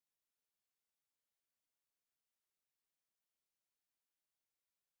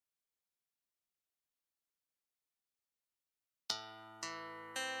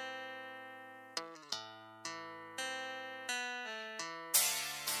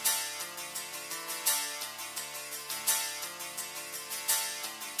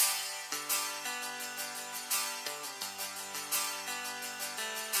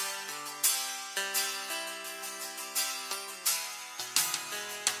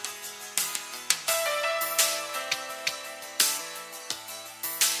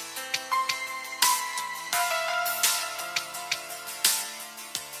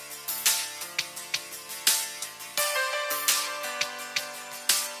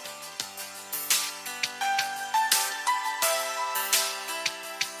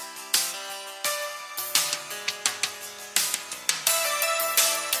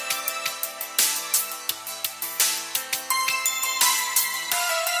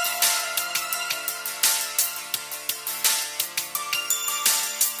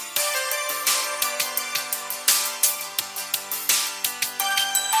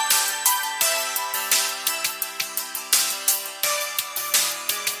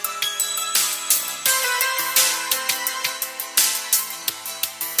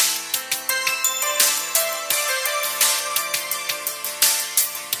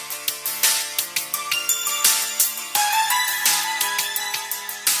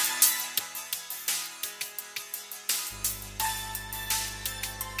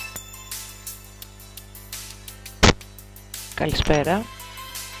Καλησπέρα.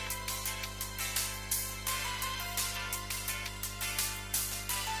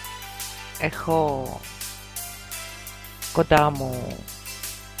 Έχω κοντά μου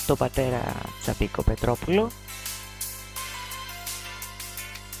τον πατέρα Τσαμπίκο Πετρόπουλο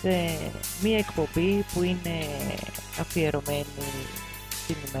σε μία εκπομπή που είναι αφιερωμένη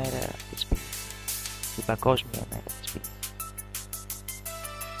στην ημέρα της πύλης, την παγκόσμια ημέρα της πύλης.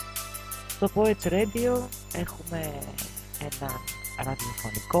 Στο Poets Radio έχουμε ένα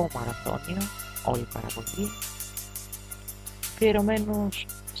ραδιοφωνικό μαραθώνιο, όλη παραγωγή, αφιερωμένους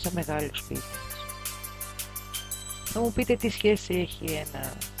σε μεγάλους ποιητές. Θα μου πείτε τι σχέση έχει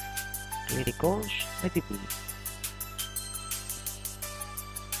ένα κληρικός με την πύλη.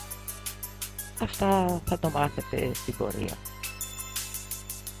 Αυτά θα το μάθετε στην πορεία.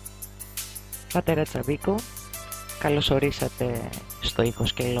 Πατέρα Τσαμπίκο, καλώς ορίσατε στο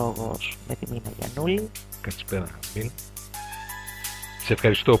Ήχος και Λόγος με τη Μίνα Γιαννούλη. Καλησπέρα Μίνα. Σε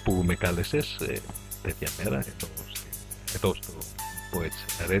ευχαριστώ που με κάλεσες τέτοια μέρα εδώ στο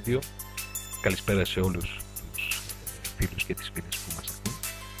Poets Radio. Καλησπέρα σε όλους τους φίλους και τις φίλες που μας ακούν.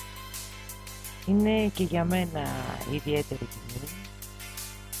 Είναι και για μένα ιδιαίτερη τιμή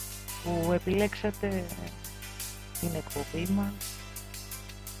που επιλέξατε την εκπομπή μας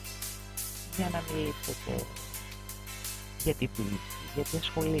για να μιλήσετε για την πύλη, γιατί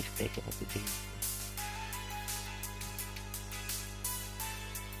ασχολείστε και με την πύλη.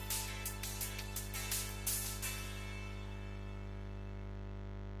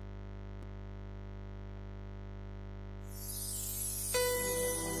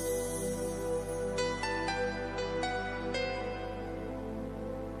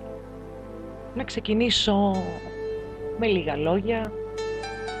 Να ξεκινήσω με λίγα λόγια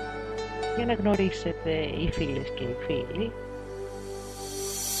για να γνωρίσετε οι φίλες και οι φίλοι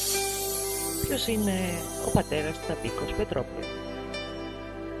ποιος είναι ο πατέρας Τσαμπίκος Πετρόπουλος.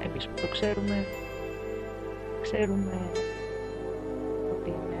 Εμείς που το ξέρουμε ότι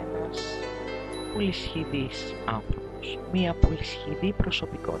είναι ένας πολυσχηδής άνθρωπος, μία πολυσχηδή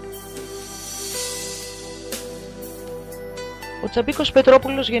προσωπικότητα. Ο Τσαμπίκος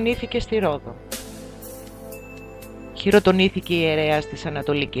Πετρόπουλος γεννήθηκε στη Ρόδο. Χειροτονήθηκε ιερέας της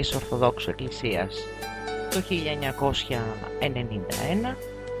Ανατολικής Ορθοδόξου Εκκλησίας το 1991.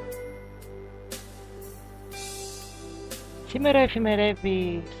 Σήμερα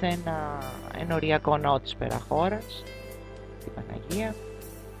εφημερεύει σε ένα ενοριακό ναό της Περαχώρας, την Παναγία,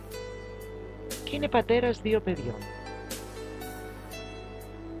 και είναι πατέρας 2 παιδιών.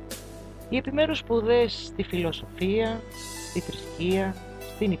 Οι επιμέρους σπουδές στη φιλοσοφία, στη θρησκεία,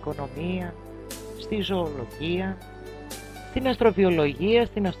 στην οικονομία, στη ζωολογία, στην αστροβιολογία,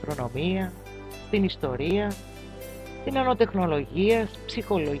 στην αστρονομία, στην ιστορία, στην νανοτεχνολογία,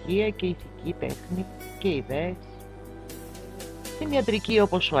 ψυχολογία και ηθική τέχνη και ιδέες, στην ιατρική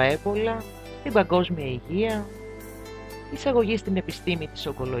όπως ο έμπολα, στην παγκόσμια υγεία, εισαγωγή στην επιστήμη της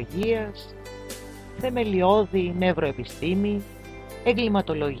ογκολογίας, θεμελιώδη νευροεπιστήμη,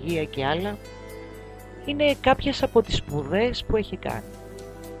 εγκληματολογία και άλλα, είναι κάποιες από τις σπουδές που έχει κάνει.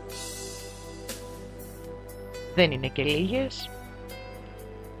 Δεν είναι και λίγες.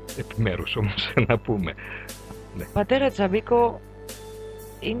 Επιμέρους όμως να πούμε. Ναι. Πατέρα Τσαμπίκο,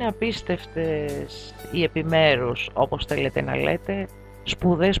 είναι απίστευτες οι επιμέρους, όπως θέλετε να λέτε,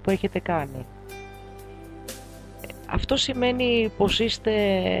 σπουδές που έχετε κάνει. Αυτό σημαίνει πως είστε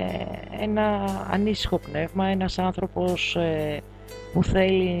ένα ανήσυχο πνεύμα, ένας άνθρωπος που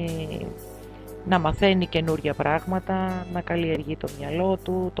θέλει να μαθαίνει καινούρια πράγματα, να καλλιεργεί το μυαλό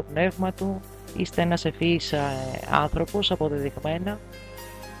του, το πνεύμα του. Είστε ένας ευφυής άνθρωπος, αποδεδειγμένα.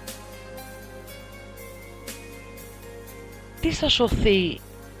 Τι σας σωθεί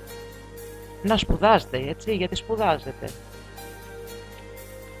να σπουδάζετε, έτσι, γιατί σπουδάζετε.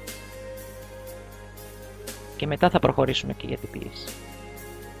 Και μετά θα προχωρήσουμε και για την πίεση.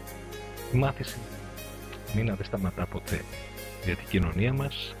 Η μάθηση, Μίνα, δεν σταματά ποτέ, γιατί η κοινωνία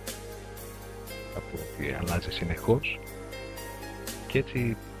μας αλλάζει συνεχώς και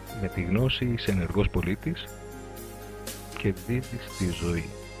έτσι με τη γνώση είσαι ενεργός πολίτης κερδίζεις τη ζωή,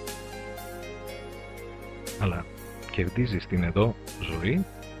 αλλά κερδίζεις την εδώ ζωή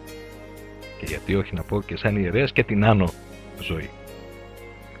και γιατί όχι να πω και σαν ιερέας και την άνω ζωή,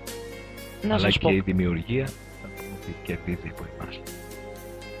 να αλλά σας και πω. η δημιουργία θα πω ότι κερδίζει από εμάς.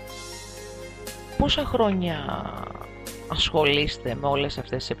 Πόσα χρόνια ασχολείστε με όλες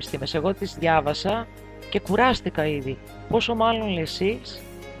αυτές τις επιστήμες? Εγώ τις διάβασα και κουράστηκα ήδη. Πόσο μάλλον εσείς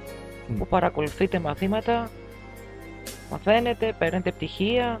που παρακολουθείτε μαθήματα, μαθαίνετε, παίρνετε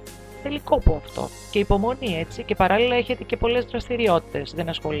πτυχία. Θέλει κόπο αυτό και υπομονή, έτσι, και παράλληλα έχετε και πολλές δραστηριότητες. Δεν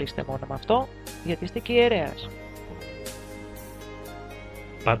ασχολείστε μόνο με αυτό, γιατί είστε και ιερέας.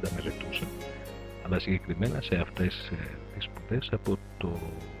 πάντα μελετούσα, αλλά συγκεκριμένα σε αυτές τις σπουδές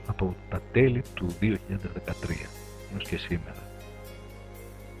από τα τέλη του 2013 έως και σήμερα.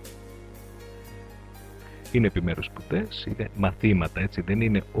 Είναι επιμέρους σπουδές, είναι μαθήματα, έτσι, δεν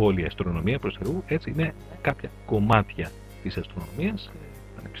είναι όλη η αστρονομία προς Θεού, έτσι, είναι κάποια κομμάτια της αστρονομίας σε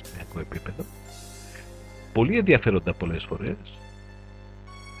πανεπιστημιακό επίπεδο. Πολύ ενδιαφέροντα πολλές φορές,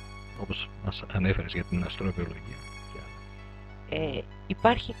 όπως μας ανέφερες για την αστροβιολογία.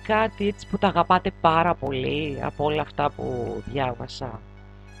 Υπάρχει κάτι έτσι που τα αγαπάτε πάρα πολύ από όλα αυτά που διάβασα?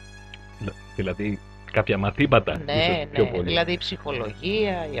 Δηλαδή κάποια μαθήματα, ναι, πιο πολύ. Δηλαδή η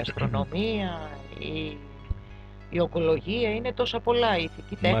ψυχολογία, η αστρονομία, η ογκολογία, είναι τόσα πολλά. Η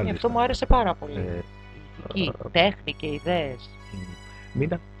ηθική τέχνη, Μάλιστα. αυτό μου άρεσε πάρα πολύ. Η ηθική τέχνη και ιδέες.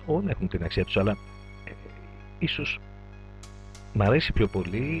 Όλα έχουν την αξία τους, αλλά ίσως μ' αρέσει πιο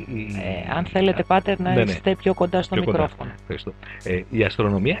πολύ αν θέλετε πάτε να είστε πιο κοντά στο μικρόφωνο. Ευχαριστώ. Η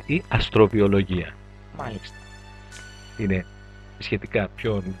αστρονομία ή αστροβιολογία. Μάλιστα. Είναι σχετικά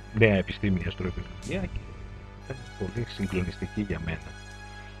πιο νέα επιστήμη η αστροβιολογία και ήταν πολύ συγκλονιστική για μένα.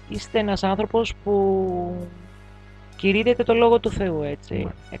 Είστε ένας άνθρωπος που κηρύττεται το Λόγο του Θεού,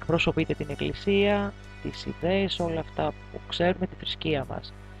 έτσι. Εκπροσωπείτε την Εκκλησία, τις ιδέες, όλα αυτά που ξέρουμε, τη θρησκεία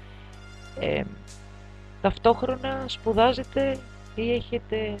μας. Ταυτόχρονα σπουδάζετε ή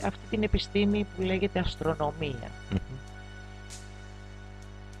έχετε αυτή την επιστήμη που λέγεται αστρονομία.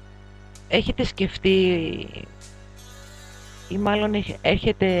 Έχετε σκεφτεί ή μάλλον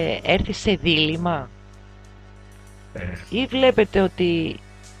έχετε έρθει σε δίλημμα ή βλέπετε ότι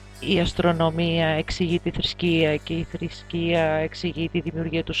η αστρονομία εξηγεί τη θρησκεία και η θρησκεία εξηγεί τη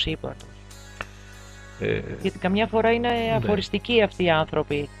δημιουργία του σύμπαντος? Γιατί καμιά φορά είναι αφοριστικοί αυτοί οι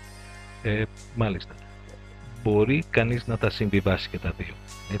άνθρωποι. Μάλιστα. Μπορεί κανείς να τα συμβιβάσει και τα δύο,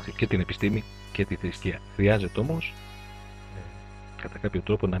 έτσι, και την επιστήμη και τη θρησκεία. Χρειάζεται όμως κατά κάποιο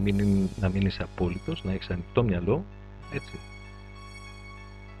τρόπο να μείνεις απόλυτος, να έχεις ανοιχτό μυαλό, έτσι,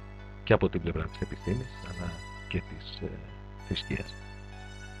 και από την πλευρά της επιστήμης αλλά και της θρησκείας.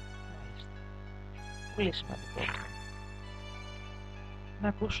 Πολύ σημαντικό. Να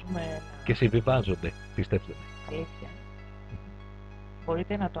ακούσουμε και συμβιβάζονται, πιστέψτε με. Αλήθεια.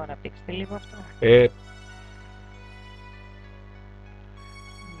 Μπορείτε να το αναπτύξετε λίγο αυτό?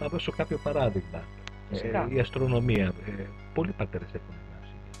 Να δώσω κάποιο παράδειγμα. Η αστρονομία. Πολλοί πατέρες έχουν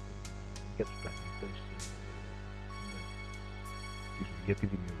γράψει για τους πλανήτες, για τη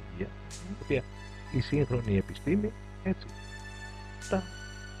δημιουργία, η οποία η σύγχρονη επιστήμη, έτσι, τα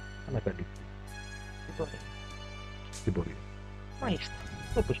ανακαλύπτει. Στην πορεία. Μάλιστα.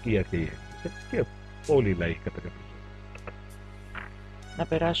 Όπως και οι αρχαίοι Έλληνες και όλοι οι λαοί κατά κάποιο τρόπο. Να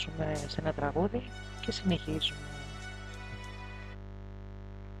περάσουμε σε ένα τραγούδι και συνεχίζουμε.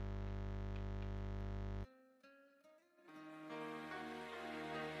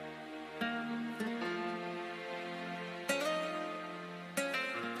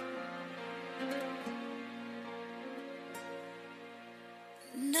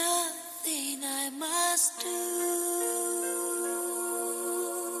 Nothing I must do,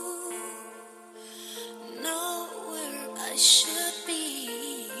 nowhere I should be,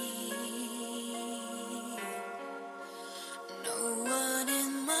 no one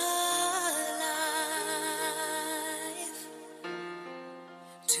in my life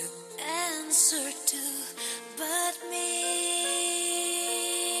to answer to but me.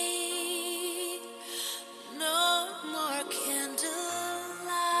 No more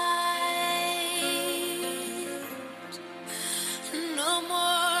candlelight, no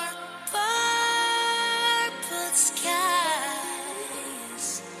more purple skies,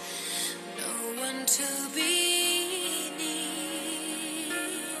 no one to be near,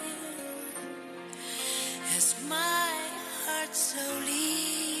 as my heart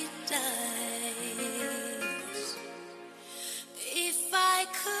slowly dies. If I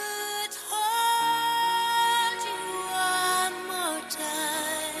could hold you one more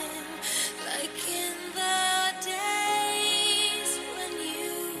time, like in the days when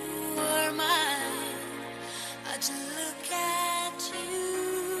you were mine, I'd look at you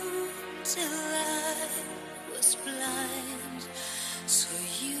till I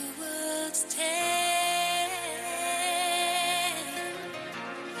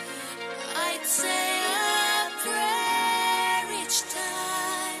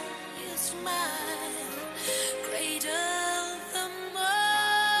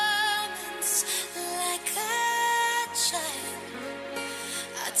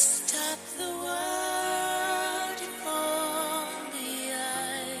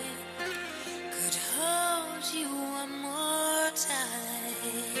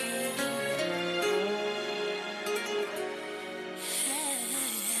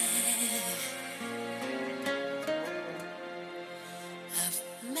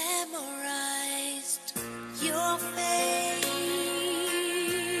memorized your face.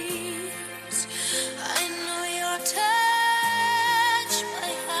 I know your touch,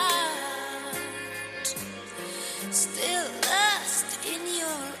 my heart still lost in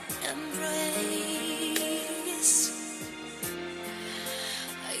your embrace.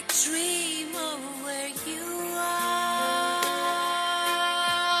 I dream of where you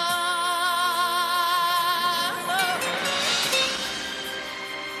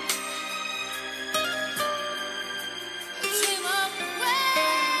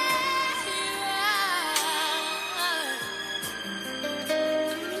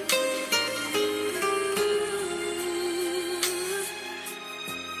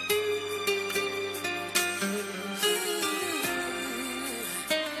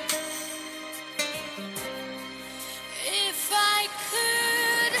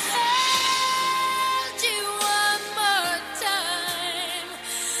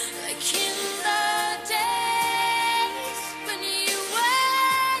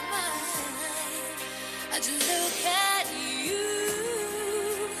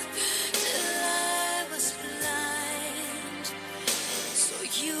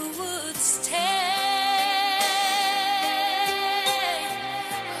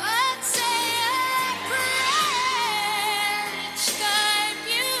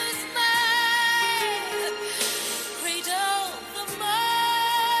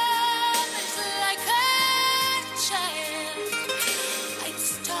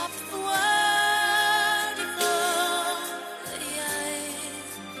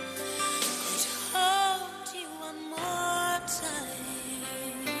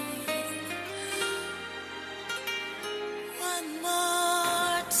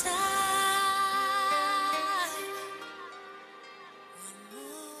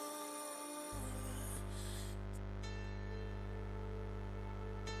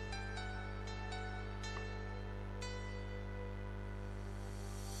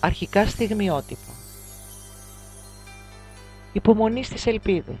Αρχικά στιγμιότυπα. Υπομονή στις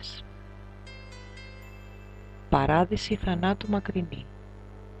ελπίδες. Παράδειση θανάτου μακρινή.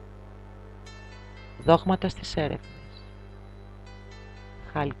 Δόγματα στις έρευνες.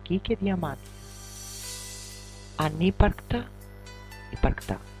 Χαλκί και διαμάτια. Ανύπαρκτα,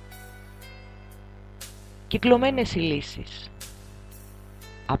 υπαρκτά. Κυκλωμένες οι λύσεις.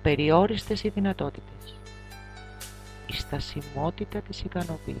 Απεριόριστες οι δυνατότητες. Η στασιμότητα της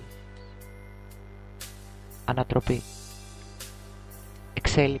ικανοποίησης. Ανατροπή.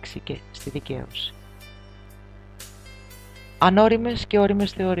 Εξέλιξη και στη δικαίωση. Ανώριμες και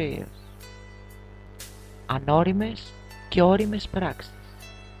ώριμες θεωρίες. Ανώριμες και ώριμες πράξεις.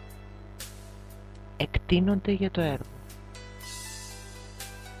 Εκτείνονται για το έργο.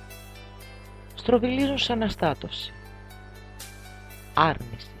 Στροβιλίζουν σαν αναστάτωση.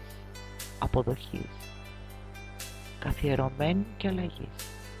 Άρνησης. Αποδοχής. Καθιερωμένου και αλλαγής.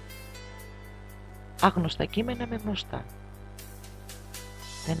 Άγνωστα κείμενα με γνωστά.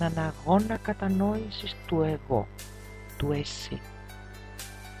 Σε έναν αγώνα κατανόησης του εγώ, του εσύ.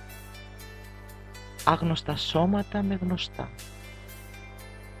 Άγνωστα σώματα με γνωστά.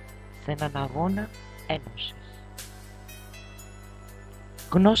 Σε έναν αγώνα ένωσης.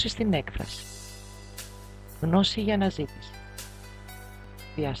 Γνώση στην έκφραση. Γνώση για αναζήτηση.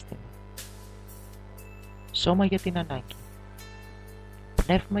 Διάστημα. Σώμα για την ανάγκη.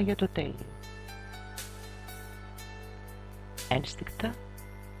 Πνεύμα για το τέλειο. Ένστικτα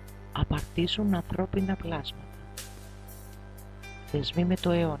απαρτίζουν ανθρώπινα πλάσματα. Δεσμοί με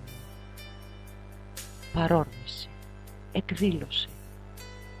το αιώνιο. Παρόρμηση. Εκδήλωση.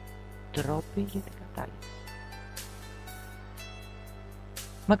 Τρόποι για την κατάληξη.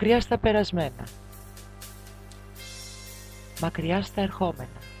 Μακριά στα περασμένα. Μακριά στα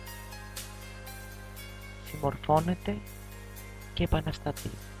ερχόμενα. Συμμορφώνεται και επαναστατεί.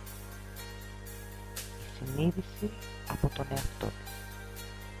 Η συνείδηση από τον εαυτό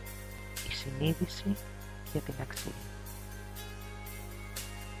της. Η συνείδηση για την αξία.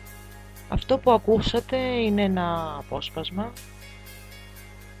 Αυτό που ακούσατε είναι ένα απόσπασμα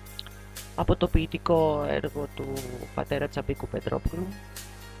από το ποιητικό έργο του πατέρα Τσαμπίκου Πετρόπουλου,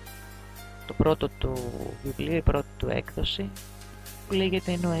 το πρώτο του βιβλίο, η πρώτη του έκδοση, που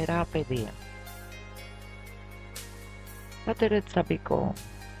λέγεται «Νοερά παιδεία». Πάτερε Τσαμπίκο,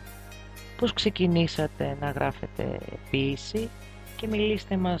 πώς ξεκινήσατε να γράφετε ποίηση και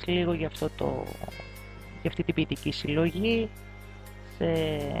μιλήστε μας λίγο για, για αυτή την ποιητική συλλογή,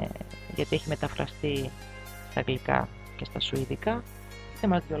 γιατί έχει μεταφραστεί στα αγγλικά και στα σουηδικά. Πείτε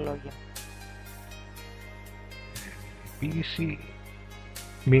μας δύο λόγια. Η ποίηση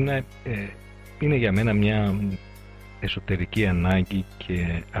είναι για μένα μια εσωτερική ανάγκη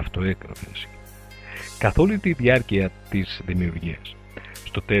και αυτοέκρονηση καθ' όλη τη διάρκεια της δημιουργίας.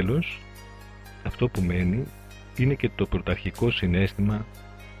 Στο τέλος, αυτό που μένει είναι και το πρωταρχικό συναίσθημα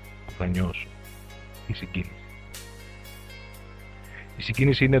που θα νιώσω, η συγκίνηση. Η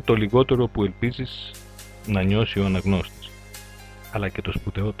συγκίνηση είναι το λιγότερο που ελπίζεις να νιώσει ο αναγνώστης, αλλά και το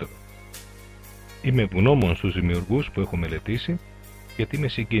σπουδαιότερο. Είμαι ευγνώμων στους δημιουργούς που έχω μελετήσει, γιατί με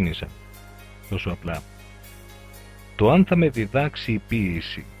συγκίνησαν τόσο απλά. Το αν θα με διδάξει η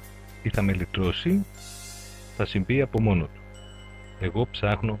ποίηση ή θα με λυτρώσει θα συμβεί από μόνο του. Εγώ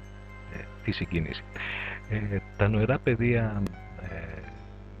ψάχνω τη συγκίνηση. Τα νοερά παιδεία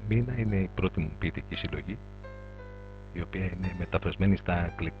μήνα είναι η πρώτη μου ποιητική συλλογή, η οποία είναι μεταφρασμένη στα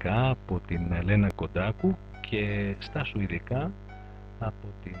αγγλικά από την Ελένα Κοντάκου και στα σουηδικά από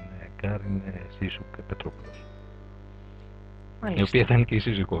την Κάριν Σίσουκ Πετρόπουλος, η οποία ήταν και η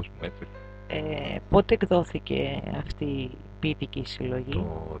σύζυγός μου, έτσι. Πότε εκδόθηκε αυτή η ποιητική συλλογή?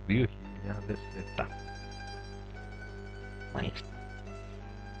 Το 2007. Μάλιστα.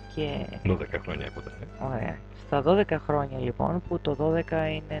 Και 12 χρόνια κοντά. ωραία. Στα 12 χρόνια λοιπόν, που το 12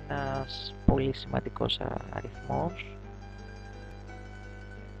 είναι ένας πολύ σημαντικός αριθμός,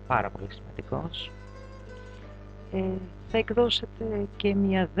 πάρα πολύ σημαντικός, θα εκδώσετε και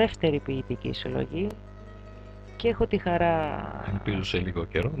μια δεύτερη ποιητική συλλογή και έχω τη χαρά... Ελπίζω σε λίγο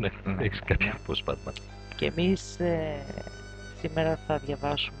καιρό, ναι, έχεις κάποια αποσπάσματα. Και εμείς σήμερα θα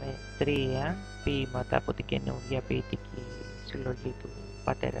διαβάσουμε 3 ποίηματα από την καινούργια ποιητική συλλογή του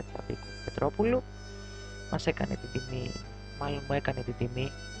πατέρα Τσαβίκου Πετρόπουλου. Μας έκανε την τιμή, μάλλον μου έκανε την τιμή.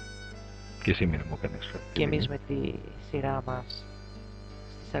 Και σήμερα μου έκανες. Και εμείς με τη σειρά μας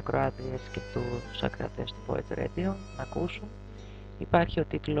στις ακροάτριες και τους ακροατές του Poets Radio να ακούσουν. Υπάρχει ο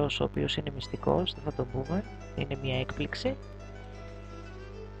τίτλος, ο οποίος είναι μυστικός, δεν θα τον πούμε, είναι μια έκπληξη.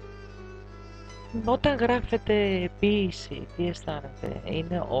 Όταν γράφετε ποίηση, τι αισθάνετε?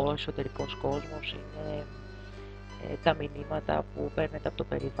 Είναι ο εσωτερικός κόσμος, είναι τα μηνύματα που παίρνετε από το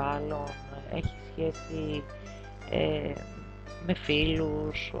περιβάλλον, έχει σχέση με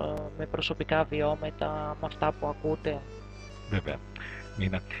φίλους, με προσωπικά βιώματα, με αυτά που ακούτε? Βέβαια,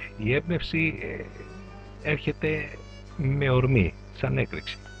 Μίνα. Η έμπνευση έρχεται με ορμή, σαν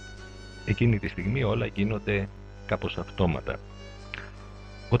έκρηξη. Εκείνη τη στιγμή όλα γίνονται κάπως αυτόματα.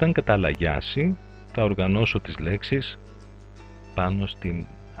 Όταν καταλαγιάσει, θα οργανώσω τις λέξεις πάνω στην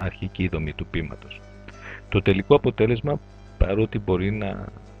αρχική δομή του ποίηματος. Το τελικό αποτέλεσμα, παρότι μπορεί να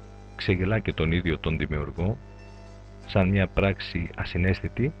ξεγελά και τον ίδιο τον δημιουργό, σαν μια πράξη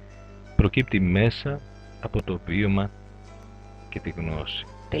ασυναίσθητη, προκύπτει μέσα από το βίωμα και τη γνώση,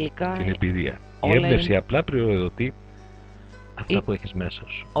 Τελικά, την εμπειρία. Η έμπνευση απλά πληροειδοτεί αυτά που έχεις μέσα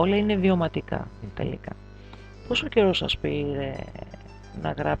σου. Όλα είναι βιωματικά, τελικά. Πόσο καιρό σας πήρε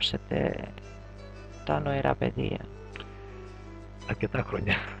να γράψετε τα νοερά παιδεία? Αρκετά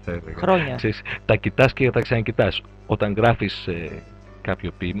χρόνια, θα έλεγα. Χρόνια. Ξέρεις, τα κοιτάς και τα ξανακοιτάς. Όταν γράφεις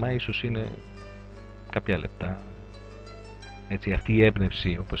κάποιο ποίημα, ίσως είναι κάποια λεπτά. Έτσι, αυτή η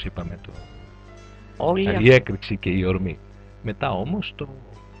έμπνευση, όπως είπαμε, η έκρηξη και η ορμή. Μετά όμως το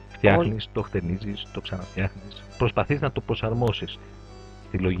φτιάχνεις, το χτενίζεις, το ξαναφτιάχνεις. Προσπαθείς να το προσαρμόσεις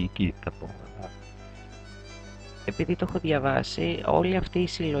στη λογική, θα πω. Επειδή το έχω διαβάσει, όλη αυτή η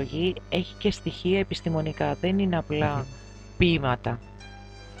συλλογή έχει και στοιχεία επιστημονικά. Δεν είναι απλά ποίηματα.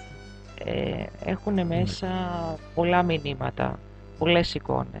 Έχουν μέσα πολλά μηνύματα, πολλές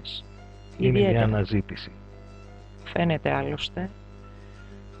εικόνες. Είναι μια αναζήτηση. Φαίνεται άλλωστε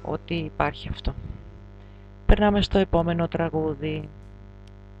ότι υπάρχει αυτό. Περνάμε στο επόμενο τραγούδι.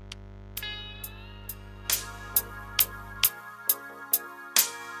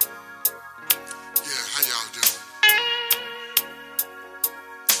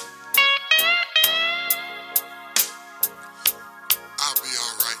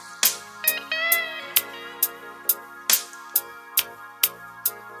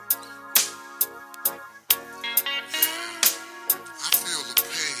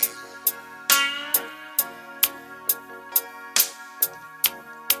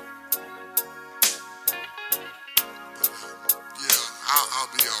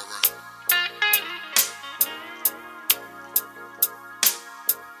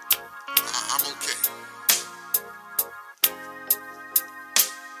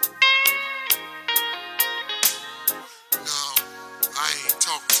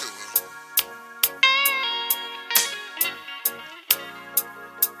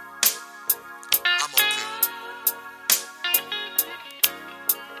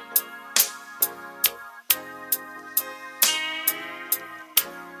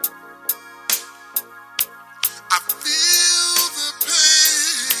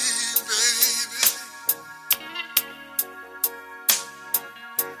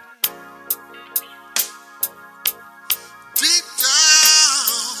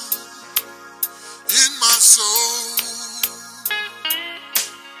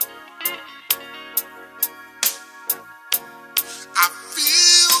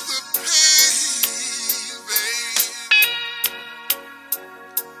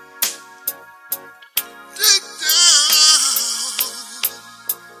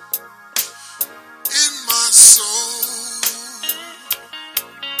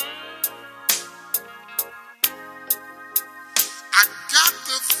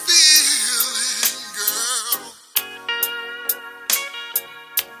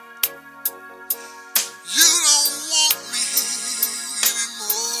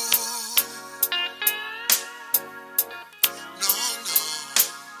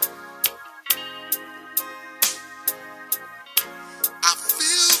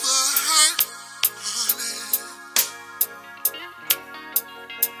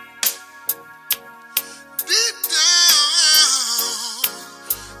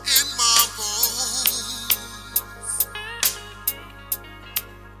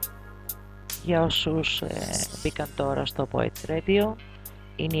 Για όσους μπήκαν τώρα στο Poets Radio,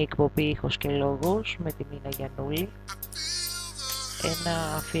 είναι η εκπομπή Ήχος και Λόγος με τη Μίνα Γιαννούλη.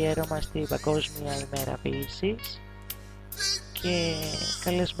 Ένα αφιέρωμα στη Παγκόσμια ημέρα ποίησης και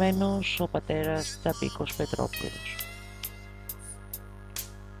καλεσμένος ο πατέρας Τσαμπίκος Πετρόπουλος.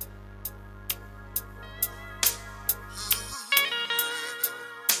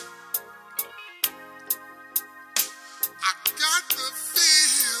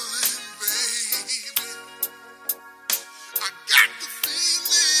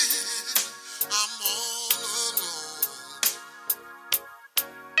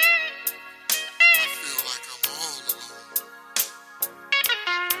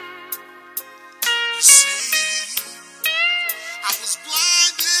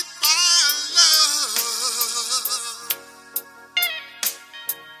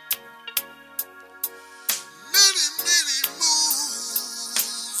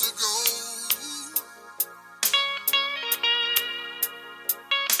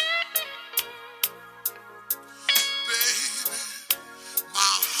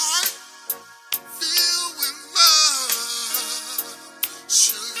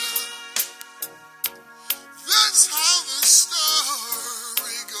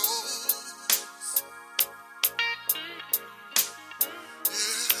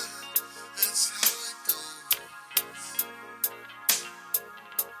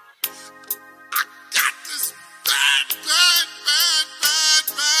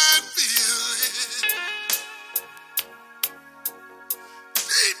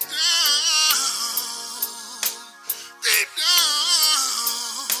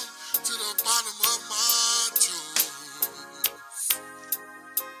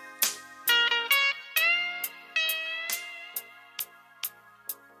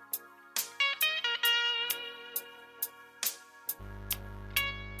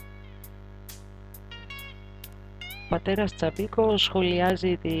 Ο πατέρας Τσαμπίκος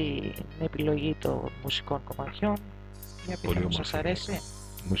σχολιάζει την επιλογή των μουσικών κομματιών. Μια πείτε μου, σας αρέσει?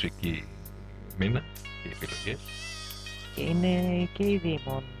 Μουσική Μίνα και οι επιλογές. Είναι και η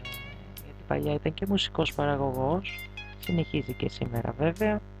Δήμον, γιατί παλιά ήταν και μουσικός παραγωγός, συνεχίζει και σήμερα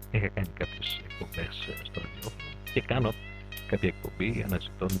βέβαια. Είχα κάνει κάποιες εκπομπές στο ραδιόφωνο και κάνω κάποια εκπομπή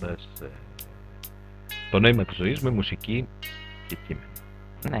αναζητώντας το νόημα της ζωής με μουσική και κείμενο.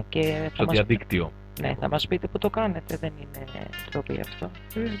 Ναι, και στο διαδίκτυο. Ναι, θα μας πείτε που το κάνετε, δεν είναι ντροπή αυτό.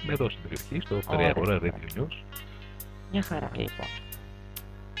 Εδώ στην περιοχή, στο Περαιαγορά Radio News. Μια χαρά λοιπόν.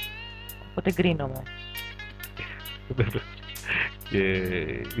 Οπότε γκρίνομαι. Και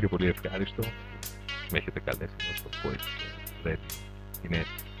είναι πολύ ευχάριστο που με έχετε καλέσει εδώ στο Poets Radio. Είναι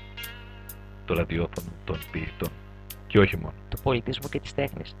το ραδιόφωνο των ποιητών και όχι μόνο. Του πολιτισμού και της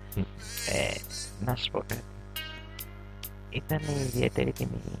τέχνης. Να σας πω κάτι. Ήταν ιδιαίτερη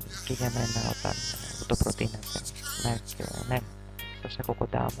τιμή και για μένα όταν μου το προτείνατε να έρθω. Ναι, σας έχω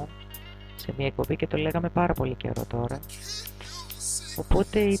κοντά μου σε μια εκπομπή και το λέγαμε πάρα πολύ καιρό τώρα.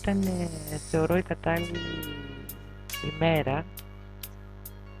 Οπότε ήταν, θεωρώ, η κατάλληλη ημέρα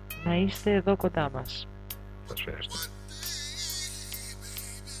να είστε εδώ κοντά μας. Σας ευχαριστώ.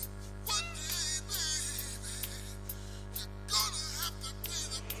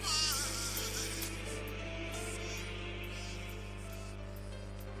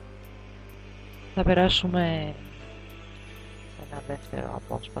 Θα περάσουμε ένα δεύτερο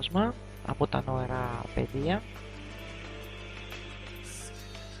απόσπασμα από τα νοερά παιδεία.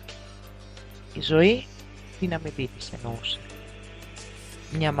 Η ζωή τι να μην πείθεις εννοούσε.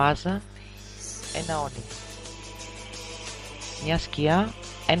 Μια μάζα, ένα όνειρο. Μια σκιά,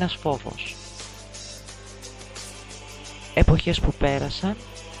 ένας φόβος. Εποχές που πέρασαν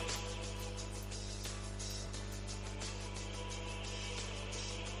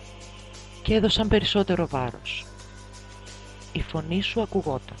και έδωσαν περισσότερο βάρος. Η φωνή σου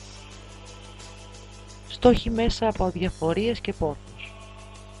ακουγόταν. Στόχοι μέσα από αδιαφορίες και πόθους.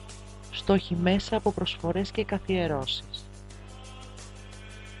 Στόχοι μέσα από προσφορές και καθιερώσεις.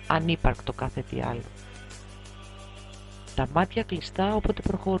 Ανύπαρκτο κάθε τι άλλο. Τα μάτια κλειστά όποτε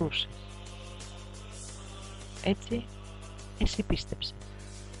προχωρούσες. Έτσι, εσύ πίστεψες.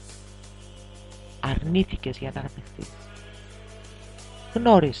 Αρνήθηκες για να δεχτείς.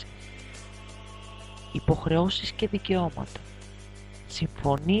 Γνώριζες. Υποχρεώσεις και δικαιώματα.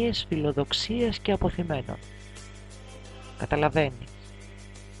 Συμφωνίες φιλοδοξίας και αποθυμένων. Καταλαβαίνεις.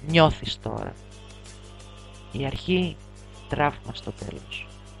 Νιώθεις τώρα. Η αρχή τραύμα στο τέλος.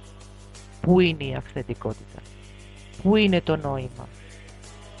 Πού είναι η αυθεντικότητα? Πού είναι το νόημα?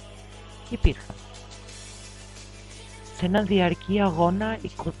 Υπήρχαν. Σε έναν διαρκή αγώνα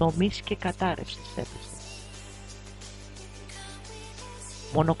οικοδομής και κατάρρευσης έπεσε.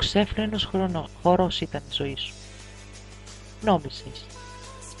 Μονοξέφρενος χορός ήταν η ζωή σου. Νόμισες,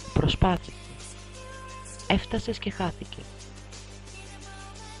 προσπάθηκες, έφτασες και χάθηκες,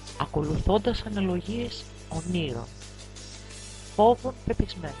 ακολουθώντας αναλογίες ονείρων, φόβων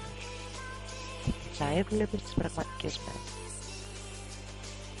πεπισμένους. Θα έβλεπες τις πραγματικές μέρες.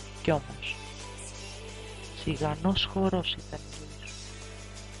 Κι όμως, σιγανός χορός ήταν η ζωή σου.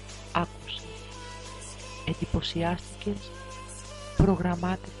 Άκουσες, εντυπωσιάστηκες,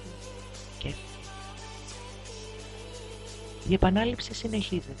 προγραμμάτικες και έφυγες. Η επανάληψη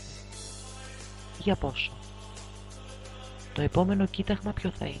συνεχίζεται. Για πόσο? Το επόμενο κοίταγμα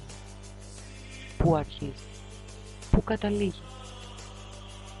ποιο θα είναι? Πού αρχίζει? Πού καταλήγει?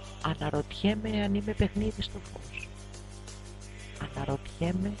 Αναρωτιέμαι αν είμαι παιχνίδι στο φως.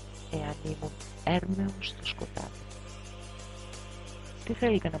 Αναρωτιέμαι εάν ήμουν έρμεος στο σκοτάδι. Τι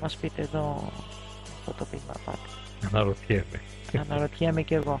θέλετε να μας πείτε εδώ αυτό το πείγμα πάτε? Αναρωτιέμαι. Αναρωτιέμαι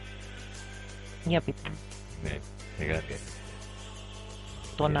κι εγώ. Μια πείτε. Ναι, μεγάλη.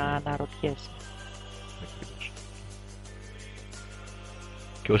 Το να αναρωτιέσαι. Ακριβώς.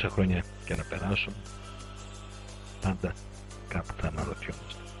 Και όσα χρόνια και να περάσουν, πάντα κάπου θα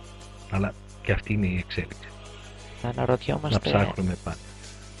αναρωτιόμαστε. Αλλά και αυτή είναι η εξέλιξη. Θα αναρωτιόμαστε Να ψάχνουμε πάντα.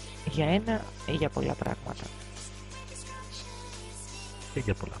 για ένα ή για πολλά πράγματα. Και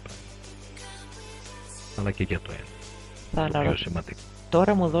για πολλά πράγματα. Αλλά και για το ένα. Θα Το πιο αναρωτ... σημαντικό.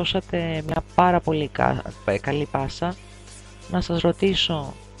 Τώρα μου δώσατε μια πάρα πολύ καλή πάσα να σας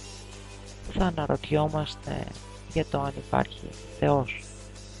ρωτήσω, θα αναρωτιόμαστε για το αν υπάρχει Θεός?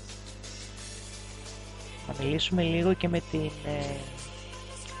 Να μιλήσουμε λίγο και με την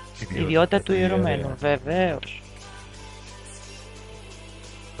ιδιότητα του ιερωμένου. Βεβαίως.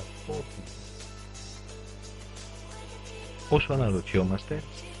 Όσο αναρωτιόμαστε,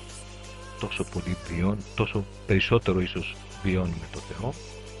 τόσο περισσότερο ίσως βιώνουμε το Θεό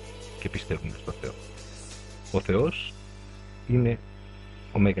και πιστεύουμε στο Θεό. Ο Θεός είναι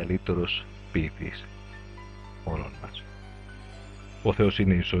ο μεγαλύτερος ποιητής όλων μας. Ο Θεός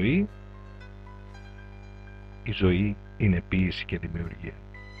είναι η ζωή. Η ζωή είναι ποίηση και δημιουργία.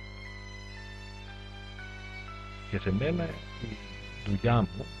 Και σε μένα η δουλειά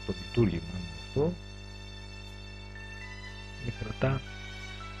μου, το λειτουργήμα μου αυτό, με κρατά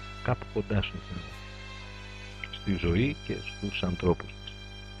κάπου κοντά στον Θεό, στη ζωή και στους ανθρώπους της.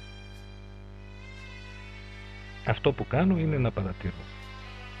 Αυτό που κάνω είναι να παρατηρώ.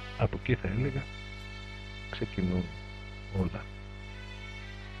 Από εκεί θα έλεγα ξεκινούν όλα.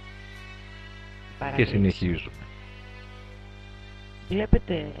 Και συνεχίζουμε.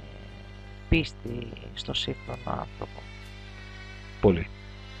 Βλέπετε πίστη στο σύγχρονο άνθρωπο? Πολύ.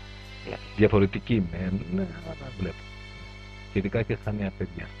 Βλέπετε. Διαφορετική μεν, αλλά βλέπω. Και ειδικά και στα νέα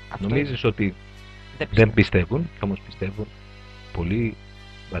παιδιά. Αυτό Νομίζεις ότι δεν δεν πιστεύουν, και όμως πιστεύουν πολύ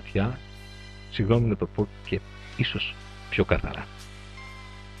βαθιά, συγγνώμη να το πω, και ίσως πιο καθαρά.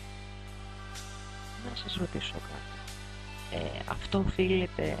 Να σας ρωτήσω κάτι. Αυτό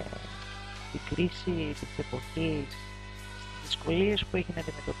οφείλεται στην κρίση της εποχής, στις δυσκολίες που έχει να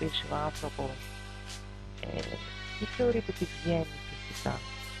αντιμετωπίσει ο άνθρωπος, ή θεωρείτε ότι βγαίνει φυσικά?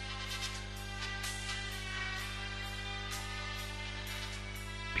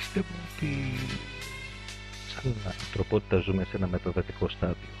 Πιστεύω ότι σαν ανθρωπότητα ζούμε σε ένα μεταβατικό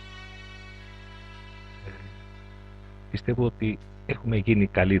στάδιο. Πιστεύω ότι έχουμε γίνει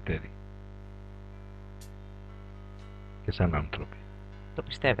καλύτεροι και σαν άνθρωποι. Το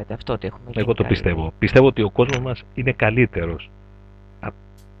πιστεύετε αυτό ότι έχουμε γίνει Εγώ το καλύτεροι? πιστεύω. Πιστεύω ότι ο κόσμος μας είναι καλύτερος.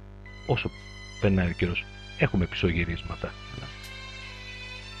 Όσο περνάει ο καιρός, έχουμε πισωγυρίσματα. Αλλά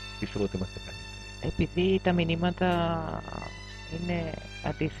πιστεύω ότι είμαστε καλύτεροι. Επειδή τα μηνύματα είναι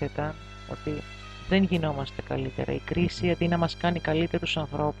αντίθετα, ότι δεν γινόμαστε καλύτερα. Η κρίση αντί να μας κάνει καλύτερους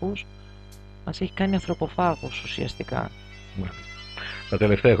ανθρώπους, μας έχει κάνει ανθρωποφάγους ουσιαστικά. Μάλιστα. Τα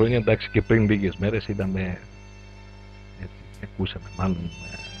τελευταία χρόνια, εντάξει, και πριν λίγες μέρες είδαμε, ακούσαμε μάλλον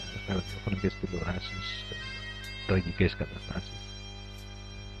στα ραδιόφωνα και στις τηλεοράσεις τραγικές καταστάσεις,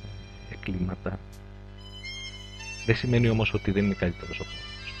 εκκλήματα. Δεν σημαίνει όμως ότι δεν είναι καλύτερος ο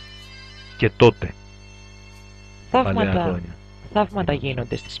κόσμος. Και τότε, παλιά χρόνια. Θαύματα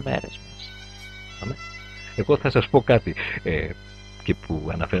γίνονται στις μέρες μας. Αμέ. Εγώ θα σας πω κάτι, και που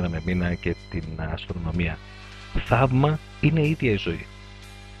αναφέραμε μήνα και την αστρονομία. Θαύμα είναι η ίδια η ζωή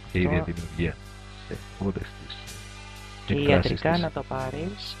και η ίδια δημιουργία σε όλες τις Και ιατρικά να το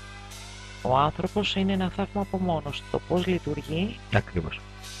πάρεις, ο άνθρωπος είναι ένα θαύμα από μόνος του. Το πώς λειτουργεί, Ακριβώς.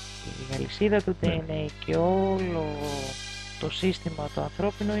 η αλυσίδα του Ναι. DNA και όλο το σύστημα το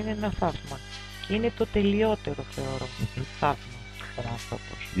ανθρώπινο είναι ένα θαύμα. Και είναι το τελειότερο, θεωρώ, θαύμα ο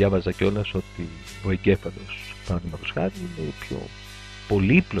άνθρωπος. Διάβαζα κιόλας ότι ο εγκέφαλος, παραδείγματος χάρη, είναι η πιο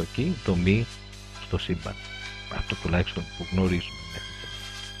πολύπλοκη δομή στο σύμπαν. Αυτό τουλάχιστον που γνωρίζουμε μέχρι τώρα.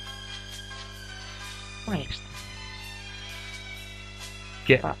 Μάλιστα.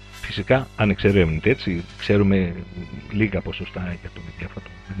 Και φυσικά ανεξερεύνητη, έτσι, ξέρουμε λίγα ποσοστά για τον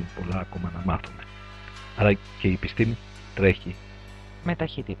ενδιαφέρον, είναι πολλά ακόμα να μάθουμε. Άρα και η επιστήμη τρέχει Με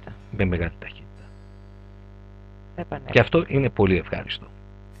ταχύτητα. με μεγάλη ταχύτητα. Επανέλθω. Και αυτό είναι πολύ ευχάριστο.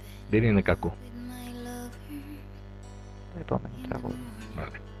 Δεν είναι κακό. Το επόμενο τραγούδι.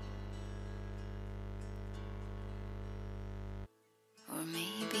 Μάλιστα. Or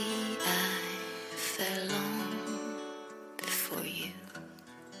maybe I fell long before you.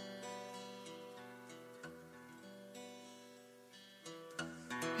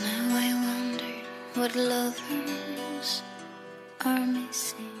 Now I wonder what lovers are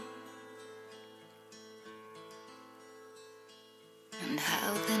missing, and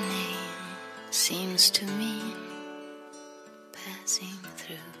how the name seems to mean passing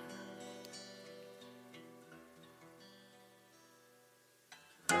through.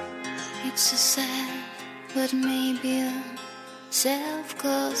 It's a sad but maybe a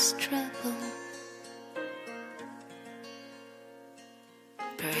self-caused trouble.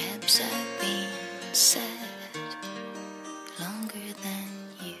 Perhaps I've been sad longer than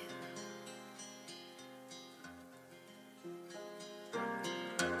you.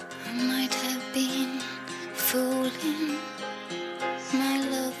 I might have been fooling my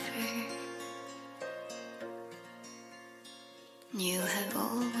lover. You have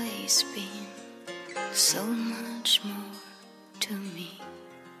always been so much more to me.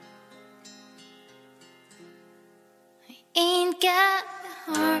 I ain't got the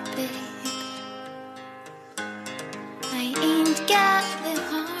heart, babe. I ain't got the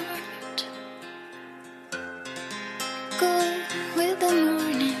heart. Go with the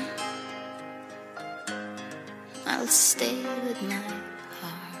morning. I'll stay with my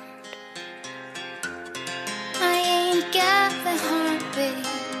heart. I ain't got the heart, babe.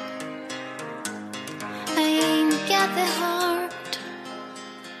 I ain't got the heart.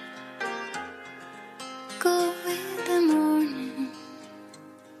 Go with the morning.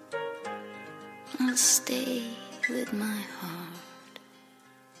 I'll stay with my heart.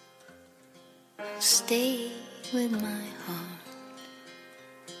 I'll stay with my heart.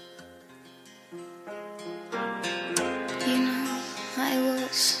 You know, I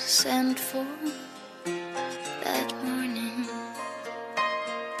was sent for that morning.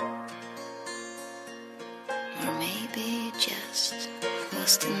 Or maybe it just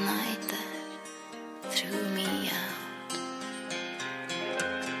was the night that threw me out.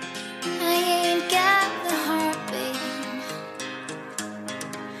 I ain't got the heart, babe.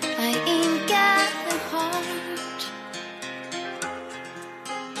 I ain't got the heart.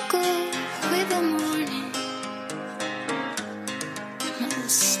 Go with the morning. I'll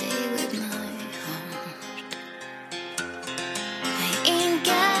stay with my heart. I ain't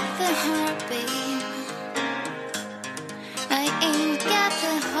got the heart, babe. I ain't got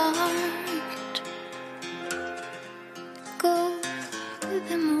the heart. Go with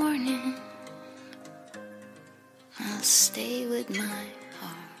the morning. I'll stay with my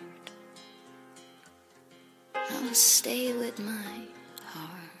heart. I'll stay with my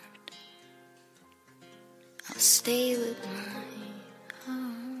heart. I'll stay with my heart.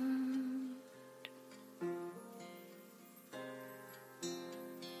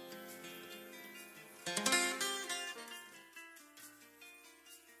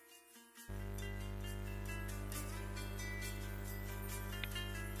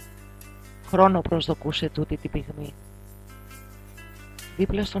 Χρόνο προσδοκούσε τούτη την πυγμή,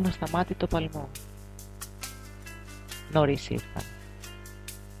 δίπλα στον ασταμάτητο παλμό. Νωρίς ήρθαν.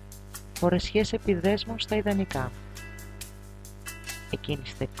 Φορεσιές επιδέσμων στα ιδανικά. Εκείνη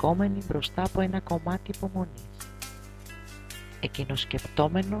στεκόμενη μπροστά από ένα κομμάτι υπομονής. Εκείνος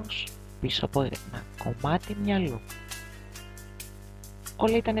σκεπτόμενος πίσω από ένα κομμάτι μυαλού.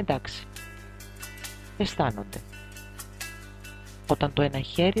 Όλα ήταν εντάξει. Αισθάνονται. Όταν το ένα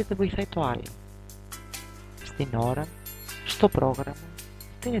χέρι δεν βοηθάει το άλλο. Στην ώρα, στο πρόγραμμα,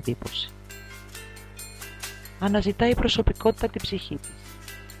 στην εντύπωση. Αναζητάει η προσωπικότητα την ψυχή της.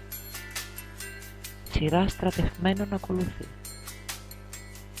 Σειρά στρατευμένων ακολουθεί.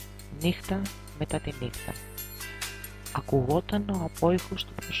 Νύχτα μετά τη νύχτα. Ακουγόταν ο απόϊχος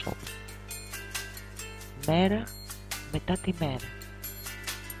του προσώπου. Μέρα μετά τη μέρα.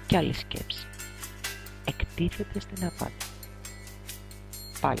 Κι άλλη σκέψη. Εκτίθεται στην απάτη.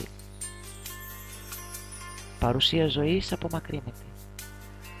 Πάλι. Παρουσία ζωής απομακρύνεται.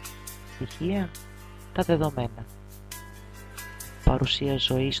 Στοιχεία, τα δεδομένα. Παρουσία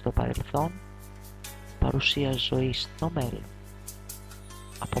ζωής στο παρελθόν, παρουσία ζωής στο μέλλον.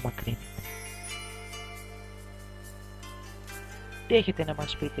 απομακρύνεται. Τι έχετε να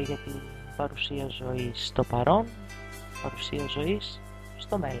μας πείτε για την παρουσία ζωής στο παρόν, παρουσία ζωής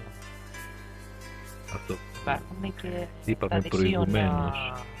στο μέλλον? Αυτό Υπάρχουν και είπαμε τα δυσίωνα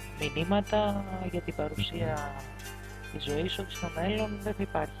προηγουμένως. μηνύματα για την παρουσία της ζωής, ότι στο μέλλον δεν θα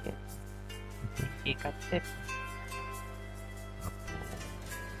υπάρχει έτσι. Ή κάτι τέτοιο. Από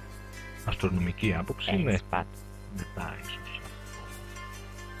αστρονομική άποψη, ναι. Έτσι πάτε. Μετά ίσως από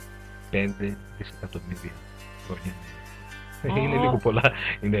 5 δισεκατομμύρια χρόνια. Είναι λίγο πολλά.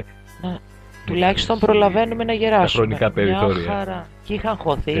 Είναι Τουλάχιστον προλαβαίνουμε να γεράσουμε. τα χρονικά περιθώρια. Μια χαρά. Και είχαν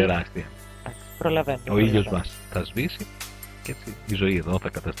χωθεί. Τεράστια. Προλαβαίνουμε. Ο ήλιος μας θα σβήσει και έτσι η ζωή εδώ θα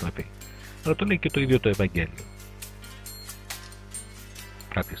καταστραφεί. Αλλά το λέει και το ίδιο το Ευαγγέλιο.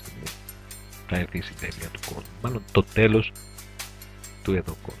 Κάποια στιγμή θα έρθει η συντέλεια του κόσμου. Μάλλον το τέλος του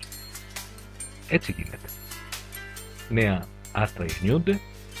εδώ κόσμου. Έτσι γίνεται. Νέα άστρα γεννιούνται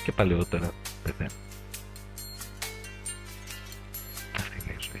και παλαιότερα πεθαίνουν. Αυτή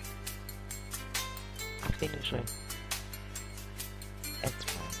είναι η ζωή. Αυτή είναι η ζωή. Έτσι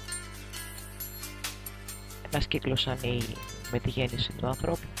πάει. Ένας κύκλος ανοίγει με τη γέννηση του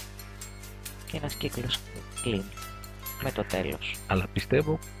ανθρώπου και ένας κύκλος κλείνει με το τέλος. Αλλά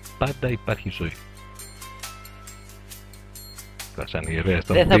πιστεύω πάντα υπάρχει ζωή. Σαν ιερέας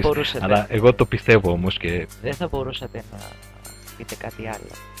θα Δεν μου θα πεις, μπορούσατε. αλλά εγώ το πιστεύω όμως και Δεν θα μπορούσατε να πείτε κάτι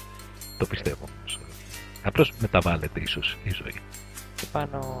άλλο. το πιστεύω όμως. Απλώς μεταβάλλεται ίσως η ζωή. Και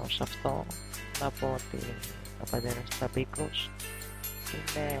πάνω σε αυτό να πω ότι ο πατέρας Τσαμπίκος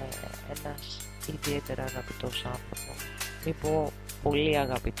είναι ένας ιδιαίτερα αγαπητός άνθρωπος. Μην πω πολύ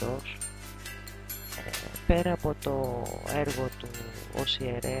αγαπητός. Πέρα από το έργο του ως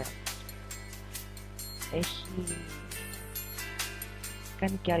ιερέα, έχει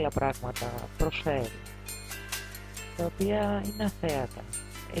κάνει και άλλα πράγματα, προσφέρει, τα οποία είναι αθέατα.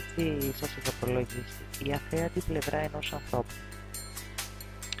 Έτσι σας έχω προλογίσει, η αθέατη πλευρά ενός ανθρώπου.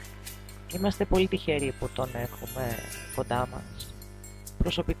 Είμαστε πολύ τυχεροί που τον έχουμε κοντά μας.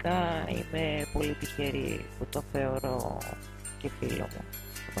 Προσωπικά είμαι πολύ τυχερή που τον θεωρώ και φίλο μου,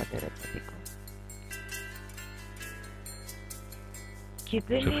 τον πατέρα Τσαμπίκο. Και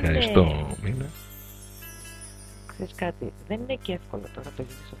δεν Σε ευχαριστώ, Μίνα. Ξέρεις κάτι, δεν είναι και εύκολο τώρα το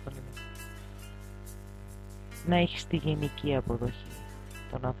γυρίσει αυτό είναι. Να έχεις τη γενική αποδοχή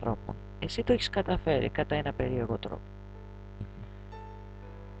των ανθρώπων. Εσύ το έχεις καταφέρει κατά ένα περίεργο τρόπο.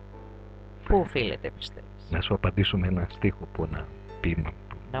 Πού οφείλεται, πιστεύεις? Να σου απαντήσω με ένα στίχο από ένα ποίημα.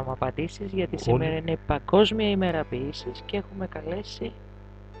 Να μου απαντήσεις, γιατί σήμερα είναι Παγκόσμια ημέρα ποιήσης και έχουμε καλέσει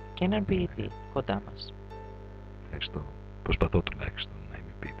και έναν ποιητή κοντά μας. Ευχαριστώ. Προσπαθώ τουλάχιστον να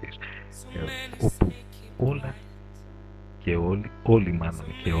είμαι ποιητής. Όπου όλα και όλοι μάλλον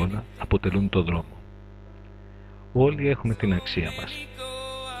και όλα αποτελούν το δρόμο. Όλοι έχουμε την αξία μας.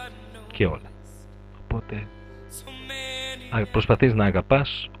 Και όλα. Οπότε προσπαθείς να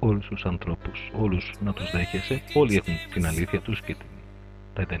αγαπάς όλους τους ανθρώπους, όλους να τους δέχεσαι. Όλοι έχουν την αλήθεια τους και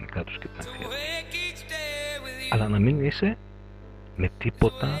τα ιδανικά τους και την αξία τους. Αλλά να μην είσαι με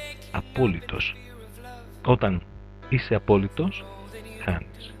τίποτα απόλυτος. Όταν είσαι απόλυτος,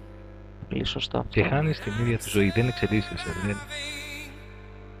 χάνεις. Πολύ σωστό. Και χάνεις την ίδια τη ζωή. Δεν εξελίσσεσαι, δεν.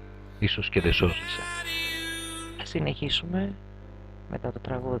 Ίσως και δεν σώζεσαι. Ας συνεχίσουμε μετά το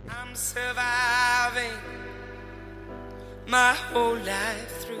τραγούδι. I'm surviving my whole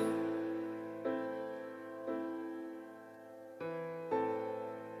life through.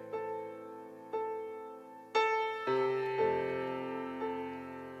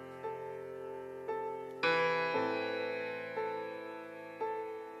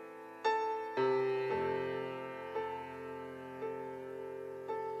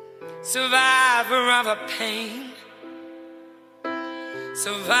 Survivor of a pain,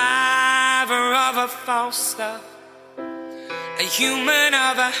 survivor of a false love, a human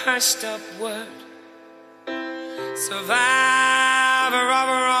of a hushed up word, survivor of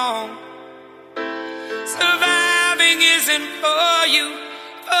a wrong. Surviving isn't for you,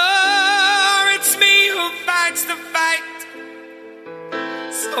 for it's me who fights the fight.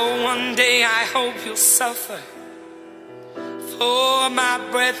 So one day I hope you'll suffer, for my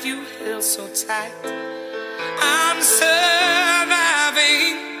breath you held so tight. I'm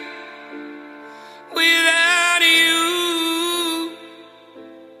surviving without you.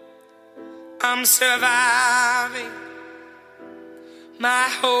 I'm surviving my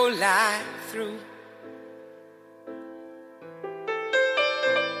whole life through.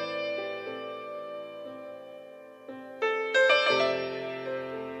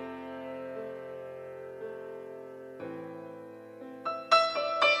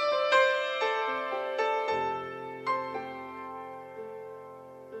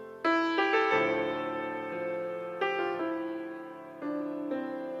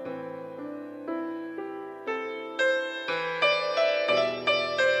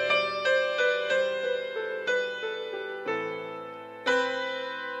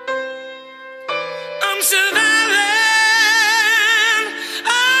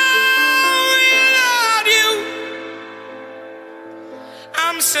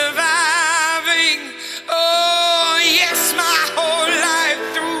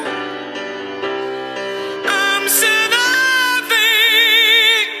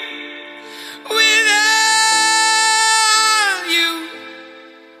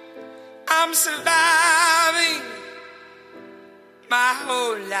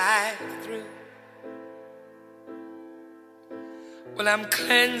 Well, I'm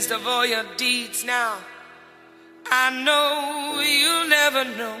cleansed of all your deeds now. I know you'll never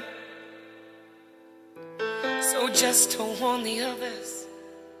know. So just to warn the others,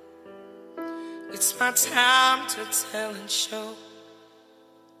 it's my time to tell and show.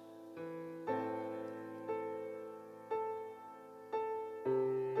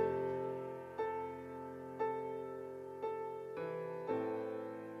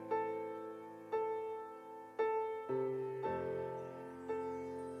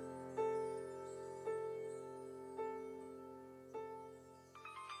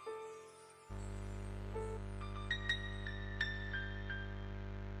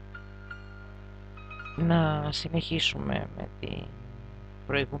 Να συνεχίσουμε με την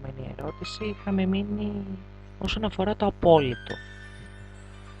προηγούμενη ερώτηση. Είχαμε μείνει όσον αφορά το απόλυτο.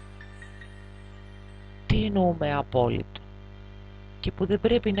 Τι εννοούμε απόλυτο και που δεν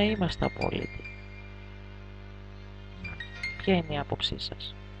πρέπει να είμαστε απόλυτοι? Ποια είναι η άποψή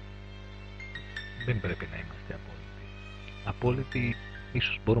σας? Δεν πρέπει να είμαστε απόλυτοι. Απόλυτοι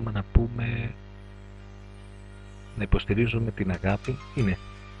ίσως μπορούμε να πούμε, να υποστηρίζουμε την αγάπη, είναι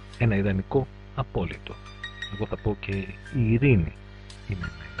ένα ιδανικό απόλυτο. Εγώ θα πω και η ειρήνη είναι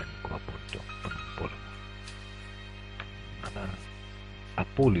ένα ιδανικό απόλυτο στον πόλεμο. Αλλά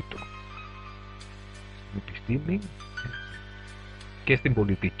απόλυτο στην επιστήμη και στην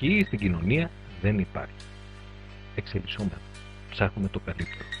πολιτική, στην κοινωνία δεν υπάρχει. Εξελισσόμαστε, ψάχνουμε το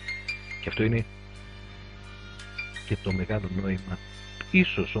καλύτερο. Και αυτό είναι και το μεγάλο νόημα,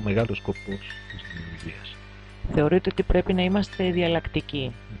 ίσως ο μεγάλος σκοπός της δημιουργίας. Θεωρείτε ότι πρέπει να είμαστε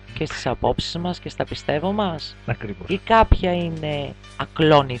διαλλακτικοί και στις απόψεις μας και στα πιστεύω μας? Ακριβώς. Ή κάποια είναι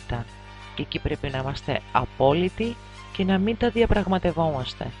ακλόνητα και εκεί πρέπει να είμαστε απόλυτοι και να μην τα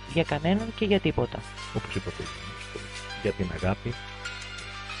διαπραγματευόμαστε για κανέναν και για τίποτα? Όπως είπα πριν, για την αγάπη,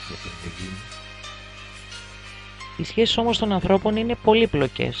 για την ειρήνη. Οι σχέσεις όμως των ανθρώπων είναι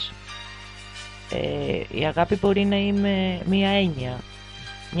πολύπλοκες. Η αγάπη μπορεί να είναι μία έννοια,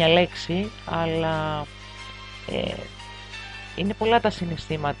 μια λέξη, αλλά είναι πολλά τα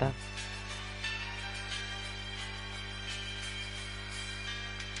συναισθήματα.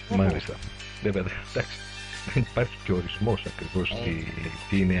 Μάλιστα. Βέβαια, εντάξει, δεν υπάρχει και ορισμός ακριβώς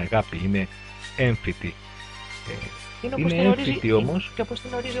τι είναι αγάπη. Είναι έμφυτη. Είναι έμφυτη όμως. Και όπως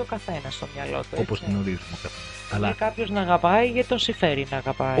την ορίζει ο καθένας στο μυαλό του. Όπως την ορίζουμε ο καθένας. Αλλά κάποιος να αγαπάει γιατί τον συμφέρει να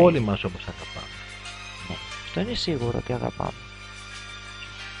αγαπάει. Όλοι μας όμως αγαπάμε. Αυτό είναι σίγουρο ότι αγαπάμε.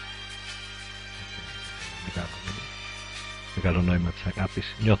 Μεγάλο νόημα της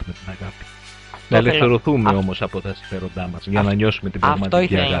αγάπης. Νιώθουμε την αγάπη. Να ελευθερωθούμε όμως από τα συμφέροντά μας για να νιώσουμε την πραγματική αγάπη.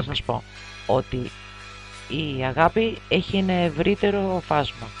 Αυτό ήθελα να σας πω. Ότι η αγάπη έχει ένα ευρύτερο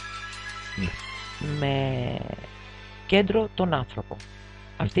φάσμα. Ναι. Με κέντρο τον άνθρωπο.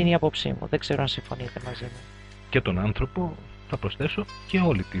 Αυτή είναι η άποψή μου. Δεν ξέρω αν συμφωνείτε μαζί μου. Και τον άνθρωπο, θα προσθέσω, και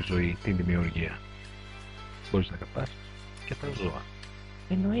όλη τη ζωή, την δημιουργία. Μπορείς να αγαπάς και τα ζώα.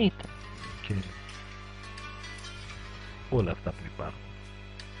 Εννοείται. Και όλα αυτά που υπάρχουν.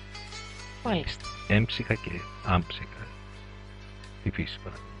 Μάλιστα. Έμψυχα και άμψυχα. Τη φύση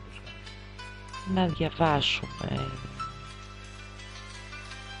παραδείγματος. Να διαβάσουμε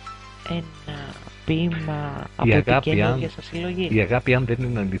ένα ποίημα από την καινούργια σας συλλογή. Η αγάπη, αν δεν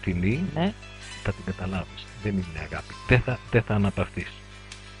είναι αληθινή, ναι, θα την καταλάβεις. Δεν είναι αγάπη. Δεν θα αναπαυτείς.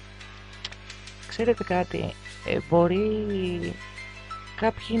 Ξέρετε κάτι, μπορεί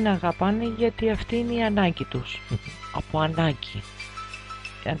κάποιοι να αγαπάνε γιατί αυτή είναι η ανάγκη τους. Από ανάγκη.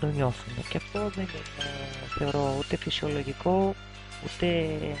 Αν το νιώθουν. Και αυτό δεν είναι, θεωρώ, ούτε φυσιολογικό, ούτε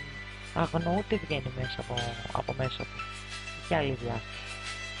αγνό, ούτε βγαίνει μέσα από μέσα του. Και άλλη διάθεση.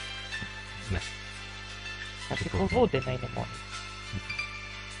 Ναι. Κάποιοι φοβούνται να είναι μόνοι.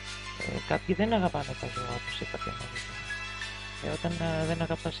 Κάποιοι δεν αγαπάνε τα ζώα, όπως είπατε νωρίτερα. Όταν δεν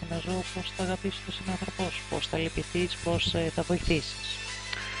αγαπάς ένα ζώο, πώς θα αγαπήσεις τον συνάνθρωπό σου, πώς θα λυπηθείς, πώς θα βοηθήσεις.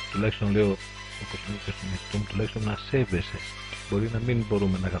 Τουλάχιστον λέω, όπως είπα στον εαυτό μου, τουλάχιστον να σέβεσαι. Μπορεί να μην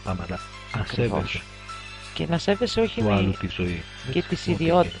μπορούμε να αγαπάμε, αλλά να σέβεσαι. Και να σέβεσαι όχι με τη ζωή. Και τις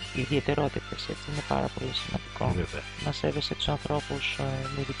ιδιαιτερότητες, έτσι είναι πάρα πολύ σημαντικό. Να σέβεσαι τους ανθρώπους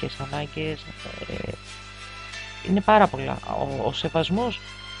με ειδικές ανάγκες. Είναι πάρα πολλά. Ο σεβασμός.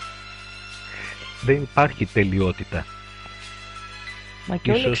 Δεν υπάρχει τελειότητα. Μα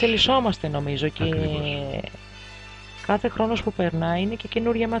και όλοι εξελισσόμαστε νομίζω και ακριβώς. Κάθε χρόνος που περνάει είναι και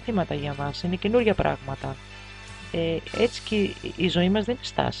καινούργια μαθήματα για μας, είναι καινούργια πράγματα. Έτσι και η ζωή μας δεν είναι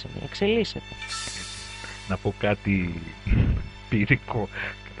στάσιμη, εξελίσσεται. Να πω κάτι πυρικό,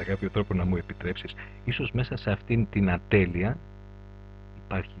 κατά κάποιο τρόπο να μου επιτρέψεις. Ίσως μέσα σε αυτήν την ατέλεια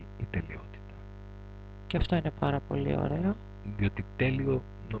υπάρχει η τελειότητα. Και αυτό είναι πάρα πολύ ωραίο. Διότι τέλειο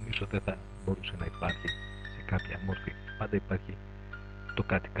νομίζω δεν θα μπορούσε να υπάρχει σε κάποια μόρφη. Πάντα υπάρχει το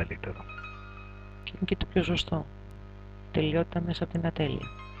κάτι καλύτερο. Και είναι και το πιο σωστό. Τελειότητα μέσα από την ατέλεια.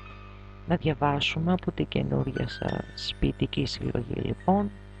 Να διαβάσουμε από την καινούρια σας ποιητική συλλογή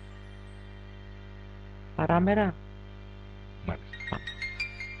λοιπόν. Παράμερα. Μάλιστα.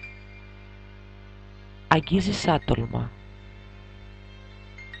 Αγγίζεις άτολμα.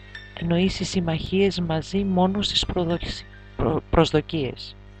 Εννοήσεις συμμαχίες μαζί μόνο στις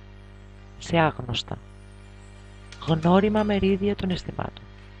προσδοκίες. Σε άγνωστα. Γνώριμα μερίδια των αισθημάτων.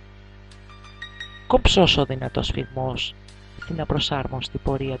 Κόψος ο δυνατός φυγμός στην απροσάρμοστη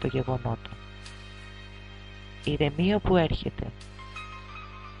πορεία των γεγονότων. Ηρεμία που έρχεται.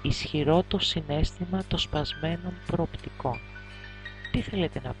 Ισχυρό το συναίσθημα των σπασμένων προοπτικών. Τι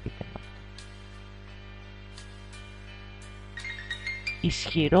θέλετε να πείτε με αυτό?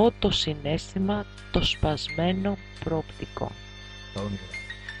 Ισχυρό το συναίσθημα των σπασμένων προοπτικών.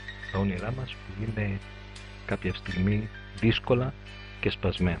 Τα όνειρά μας που είναι κάποια στιγμή δύσκολα και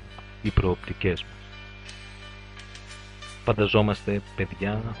σπασμένα. Οι προοπτικές μας. Φανταζόμαστε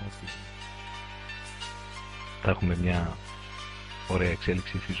παιδιά ότι θα έχουμε μια ωραία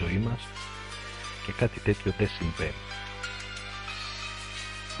εξέλιξη στη ζωή μας και κάτι τέτοιο δεν συμβαίνει.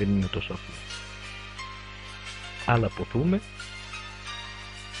 Δεν είναι τόσο απλό. Άλλα ποθούμε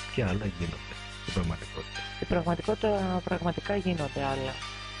και άλλα γίνονται στην πραγματικότητα. Στην πραγματικότητα πραγματικά γίνονται άλλα.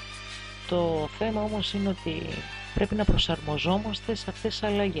 Το θέμα όμως είναι ότι πρέπει να προσαρμοζόμαστε σε αυτές τις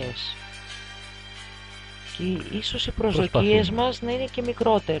αλλαγές. Και ίσως οι προσδοκίες μας να είναι και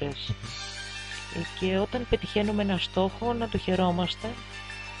μικρότερες. Και όταν πετυχαίνουμε ένα στόχο να το χαιρόμαστε,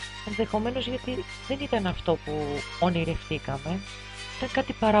 ενδεχομένως γιατί δεν ήταν αυτό που ονειρευτήκαμε, ήταν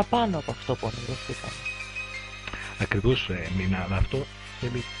κάτι παραπάνω από αυτό που ονειρευτήκαμε. Ακριβώς, Μίνα, αλλά αυτό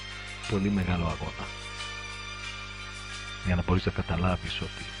θέλει πολύ μεγάλο αγώνα. Για να μπορείς να καταλάβεις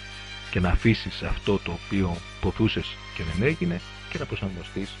ότι και να αφήσεις αυτό το οποίο ποθούσες και δεν έγινε και να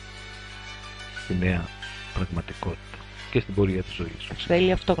προσαρμοστείς στη νέα πραγματικότητα και στην πορεία της ζωής σου.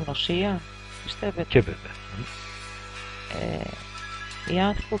 Θέλει αυτογνωσία, πιστεύετε? Και βέβαια. Οι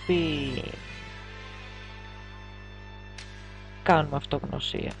άνθρωποι κάνουμε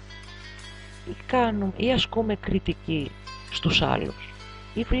αυτογνωσία ή ασκούμε κριτική στους άλλους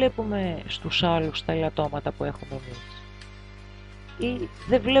ή βλέπουμε στους άλλους τα ελαττώματα που έχουμε εμείς ή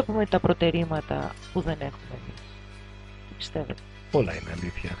δεν βλέπουμε τα προτερήματα που δεν έχουμε εμείς. Τι πιστεύετε? Όλα είναι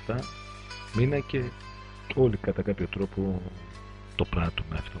αλήθεια αυτά. Μίνα, και όλοι κατά κάποιο τρόπο το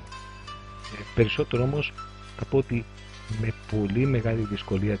πράττουμε αυτό. Περισσότερο όμως θα πω ότι με πολύ μεγάλη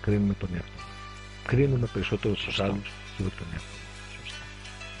δυσκολία κρίνουμε τον εαυτό μας. Κρίνουμε περισσότερο στους άλλους και όχι τον εαυτό μας.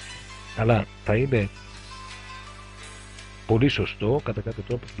 Αλλά θα είναι πολύ σωστό κατά κάποιο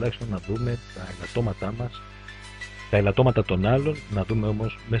τρόπο τουλάχιστον να δούμε τα ελαττώματά μας, τα ελαττώματα των άλλων, να δούμε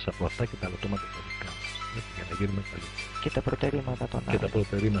όμως μέσα από αυτά και τα ελαττώματα τα δικά μας, για να γίνουμε καλύτεροι. Και τα προτερήματα των άλλων. Και τα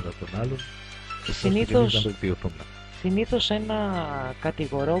προτερήματα των άλλων. Και συνήθως ένα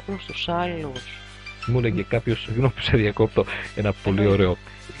κατηγορό προς τους άλλους. Μου έλεγε κάποιος, συγγνώμη που σε διακόπτω, ένα πολύ ωραίο.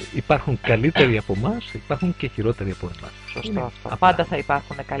 Υπάρχουν καλύτεροι από εμάς, υπάρχουν και χειρότεροι από εμάς. Σωστό αυτό. Πάντα θα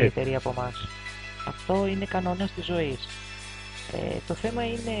υπάρχουν καλύτεροι από εμάς. Αυτό είναι κανόνας της ζωής. Το θέμα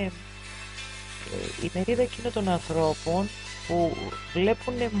είναι η μερίδα εκείνων των ανθρώπων που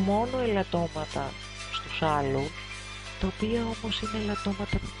βλέπουν μόνο ελαττώματα στους άλλους, τα οποία όμως είναι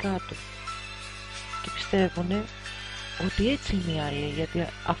ελαττώματα δικά τους. Και πιστεύουν ότι έτσι είναι οι άλλοι, γιατί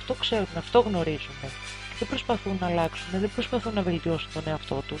αυτό ξέρουν, αυτό γνωρίζουν. Δεν προσπαθούν να αλλάξουν, δεν προσπαθούν να βελτιώσουν τον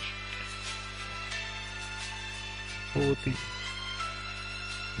εαυτό τους. Ότι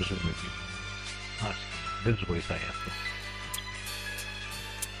δεν τους βοηθάει αυτό.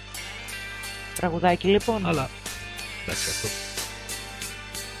 Τραγουδάκι λοιπόν. Αλλά εντάξει, αυτό.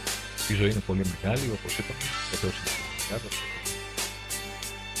 Η ζωή είναι πολύ μεγάλη, όπως είπαμε, βεβαίως είναι πολύ μεγάλη.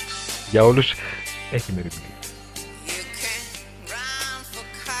 Για όλους έχει μεριμνήσει.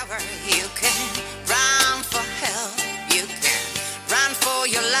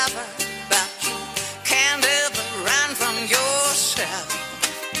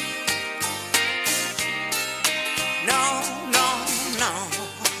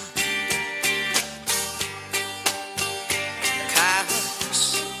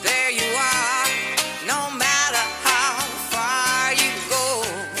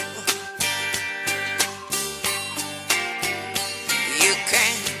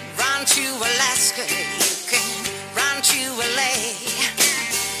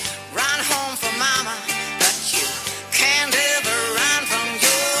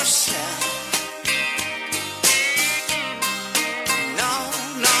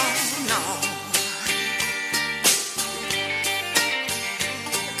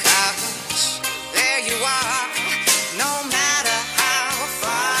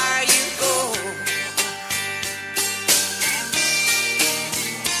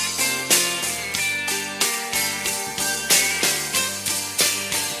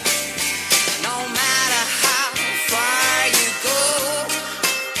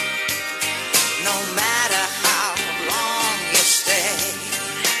 no matter how long you stay.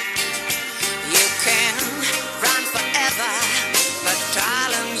 You can run forever, but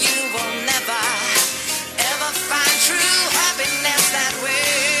darling, you will never, ever find true happiness that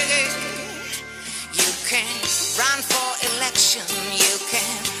way. You can run for election, you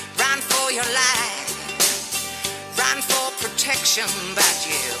can run for your life, run for protection, but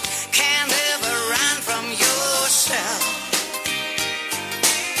you can't ever run from yourself.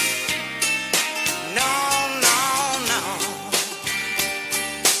 No, no, no.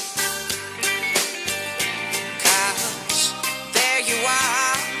 'Cause there you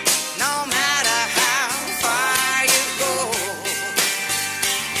are, no matter how far you go.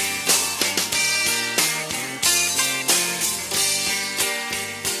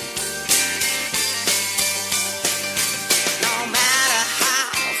 No matter how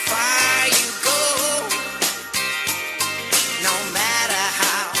far you go, no matter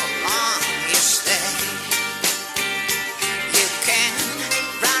how long you stay, you can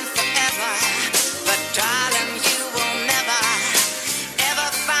run forever, but darling, you will never, ever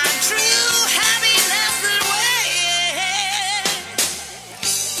find true happiness that way.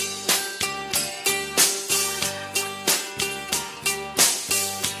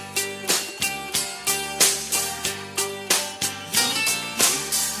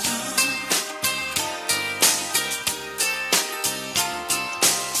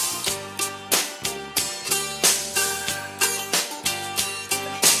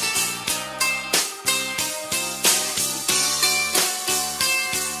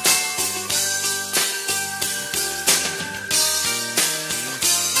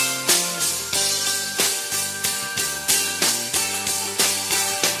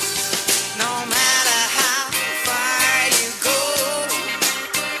 No matter how far you go,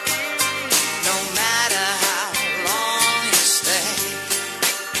 no matter how long you stay,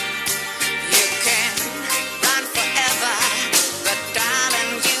 you can run forever, but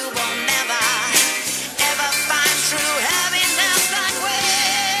darling, you will never, ever find true happiness that way.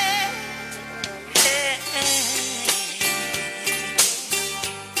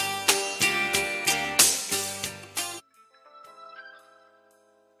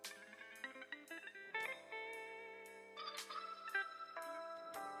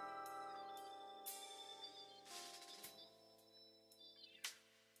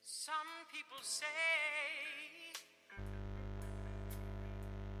 Some people say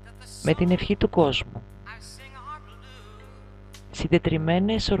that the Με την ευχή του κόσμου. I sing are blue.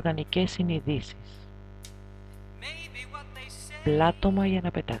 Συντετριμμένες οργανικές συνειδήσεις. Maybe what they say Πλάτωμα για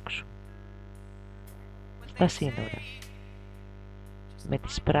να πετάξουν. Στα σύνορα. Με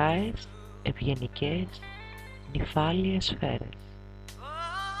τις πράες, ευγενικές, νυφάλιες σφαίρες.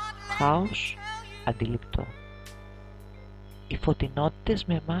 Χάος αντιληπτό. Οι φωτεινότητες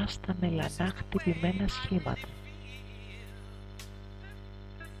με εμάς τα μελανά χτυπημένα σχήματα.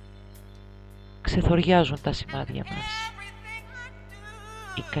 Ξεθοριάζουν τα σημάδια μας.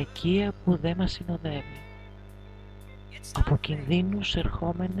 Η κακία που δεν μας συνοδεύει. Από κινδύνους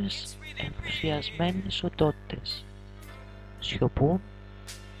ερχόμενες ενθουσιασμένες οντότητες. Σιωπούν,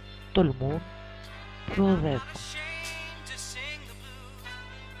 τολμούν, προοδεύουν.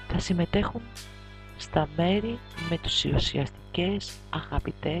 Θα συμμετέχουν στα μέρη με τους ουσιαστικές,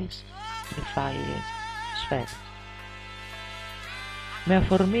 αγαπητές, νυφάλιες σφαίρες. Με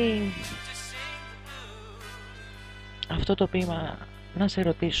αφορμή αυτό το ποίημα, να σε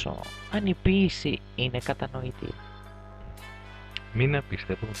ρωτήσω αν η ποίηση είναι κατανοητή. Μην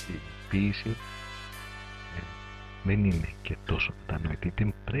πιστεύω ότι η ποίηση δεν είναι και τόσο κατανοητή,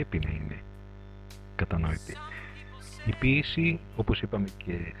 δεν πρέπει να είναι κατανοητή. Η ποίηση, όπως είπαμε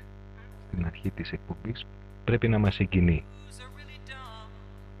και στην αρχή της εκπομπής, πρέπει να μας συγκινεί.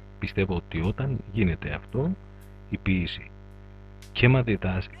 Πιστεύω ότι όταν γίνεται αυτό, η ποίηση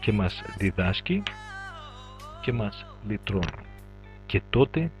και μας διδάσκει και μας λυτρώνει, και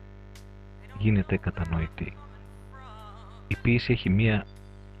τότε γίνεται κατανοητή. Η ποίηση έχει μία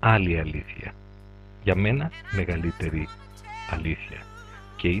άλλη αλήθεια, για μένα μεγαλύτερη αλήθεια,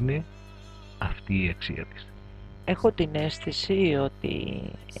 και είναι αυτή η αξία της. Έχω την αίσθηση ότι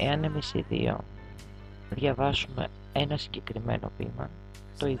εάν εμείς οι δύο διαβάσουμε ένα συγκεκριμένο ποίημα,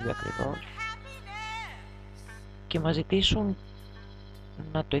 το ίδιο ακριβώς, και μας ζητήσουν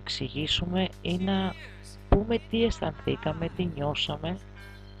να το εξηγήσουμε ή να πούμε τι αισθανθήκαμε, τι νιώσαμε,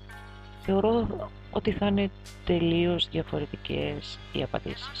 θεωρώ ότι θα είναι τελείως διαφορετικές οι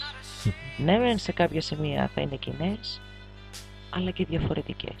απαντήσεις. Ναι, μεν σε κάποια σημεία θα είναι κοινές, αλλά και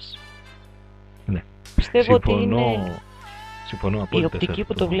διαφορετικές. Ναι. Πιστεύω ότι είναι συμφωνώ η οπτική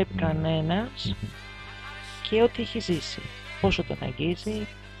που το βλέπει κανένας και ό,τι έχει ζήσει. Πόσο τον αγγίζει,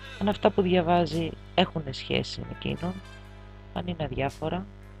 αν αυτά που διαβάζει έχουν σχέση με εκείνον, αν είναι αδιάφορα,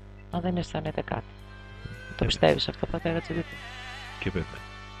 αν δεν αισθάνεται κάτι. Το πιστεύεις αυτό, πατέρα Τσιβίτη? Και βέβαια.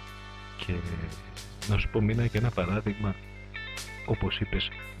 Και να σου πω, Μίνα, και ένα παράδειγμα, όπως είπες,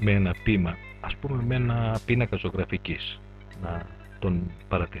 με ένα ποίημα, ας πούμε με ένα πίνακα ζωγραφικής, να τον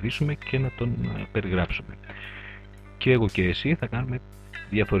παρατηρήσουμε και να τον περιγράψουμε. Και εγώ και εσύ θα κάνουμε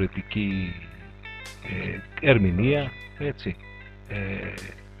διαφορετική ερμηνεία, έτσι.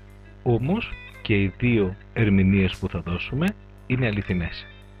 Όμως και οι δύο ερμηνείες που θα δώσουμε είναι αληθινές.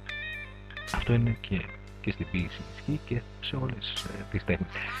 Αυτό είναι και στην ποίηση ισχύει και σε όλες τις τέχνες.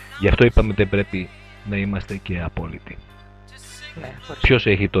 Γι' αυτό είπαμε δεν πρέπει να είμαστε και απόλυτοι. Ναι, Ποιος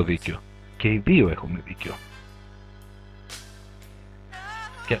έχει το δίκιο? Και οι δύο έχουμε δίκιο.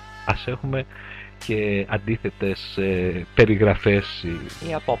 Και ας έχουμε και αντίθετες περιγραφές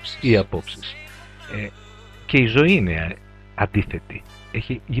ή απόψεις. Και η ζωή είναι αντίθετη.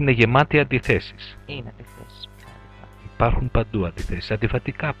 Είναι γεμάτη αντιθέσεις. Είναι αντιθέσεις. Υπάρχουν παντού αντιθέσεις,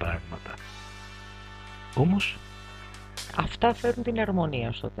 αντιφατικά πράγματα. Όμως αυτά φέρουν την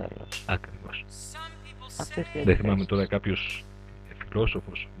αρμονία στο τέλος. Ακριβώς. Δεν θυμάμαι τώρα κάποιος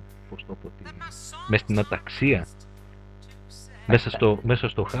φιλόσοφος, πώς το πω, μέσα στην αταξία, μέσα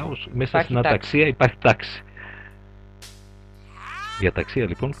στο χάος, μέσα στην αταξία υπάρχει τάξη. Η αταξία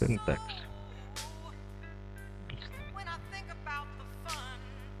λοιπόν φέρνει τάξη.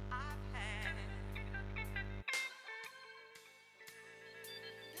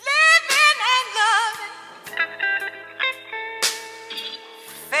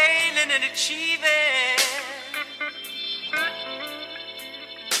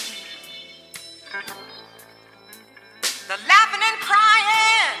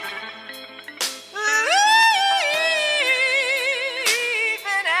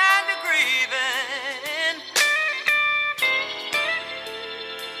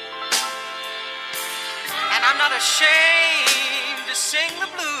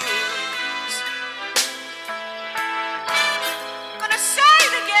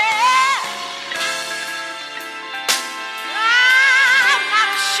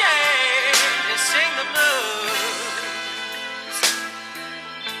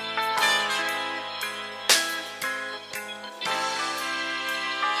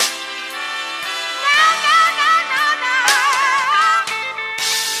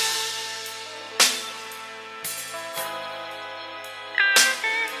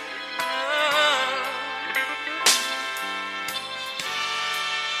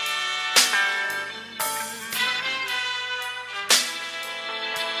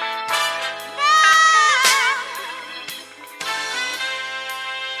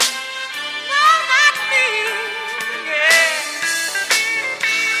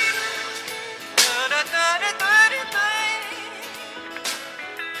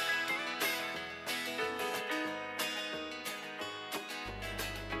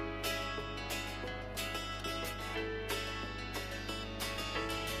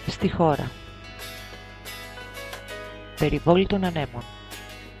 Στη χώρα περιβόλητων ανέμων,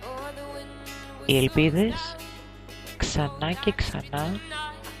 οι ελπίδες ξανά και ξανά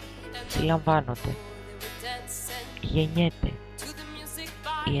συλλαμβάνονται, γεννιέται,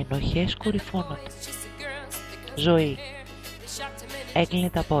 οι ενοχές κορυφώνονται. Ζωή έκλεινε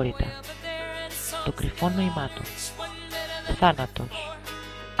τα απόρριτα, το κρυφό νοημά του. Θάνατος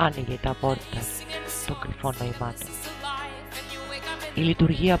άνοιγε τα απόρριτα, το κρυφό νοημά του. Η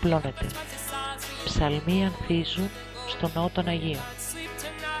λειτουργία απλώνεται. Ψαλμοί ανθίζουν στο ναό των Αγίων.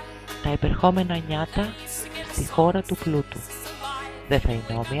 Τα υπερχόμενα νιάτα στη χώρα του πλούτου. Δεν θα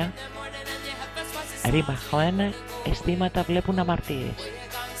είναι όμοια. Ρημαχμένα αισθήματα βλέπουν αμαρτίες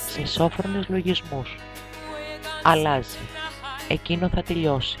σε σόφρονες λογισμούς. Αλλάζει. Εκείνο θα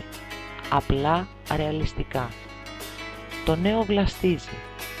τελειώσει. Απλά ρεαλιστικά. Το νέο βλαστίζει,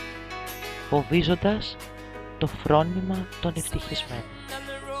 φοβίζοντας το φρόνημα των ευτυχισμένων.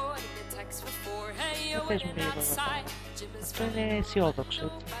 Πες μου λίγο εδώ. Αυτό είναι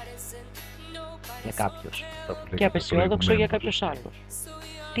αισιόδοξο, έτσι, για κάποιους. Και απεσιόδοξο για κάποιους άλλους.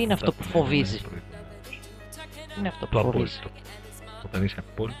 Τι είναι αυτό που φοβίζει? Τι είναι αυτό που φοβίζει? Όταν είσαι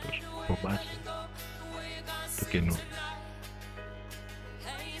απόλυτος, φοβάσαι το καινούριο.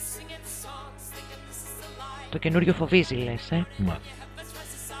 Το καινούριο φοβίζει, λες, Μάλιστα.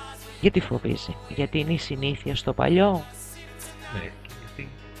 Γιατί φοβίζει? Γιατί είναι η συνήθεια στο παλιό? Ναι, γιατί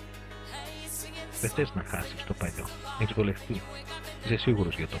δεν θες να χάσεις το παλιό. Έχεις βολευτεί. Είσαι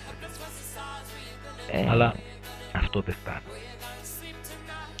σίγουρος για το παλιό. Αλλά αυτό δεν φτάνει.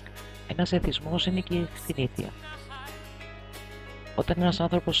 Ένας εθισμός είναι και η συνήθεια. Όταν ένας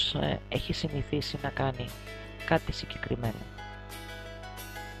άνθρωπος έχει συνηθίσει να κάνει κάτι συγκεκριμένο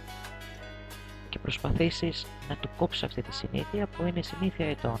προσπαθήσεις να του κόψεις αυτή τη συνήθεια που είναι συνήθεια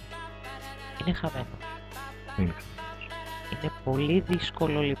ετών, είναι χαμένο. Είναι. Είναι πολύ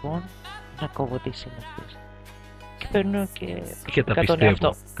δύσκολο λοιπόν να κόβω τις συνήθειες. Και παίρνω Και τα τον πιστεύω.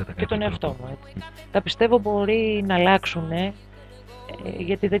 εαυτό, κατά και τον κάποιο εαυτό τρόπο. μου. Έτσι. Τα πιστεύω μπορεί να αλλάξουν,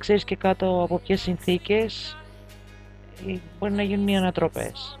 γιατί δεν ξέρεις και κάτω από ποιες συνθήκες μπορεί να γίνουν οι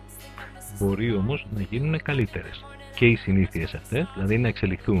ανατροπές. Μπορεί όμως να γίνουν καλύτερες. Και οι συνήθειες αυτές, δηλαδή να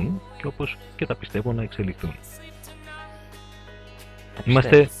εξελιχθούν και όπως και τα πιστεύω να εξελιχθούν. Τα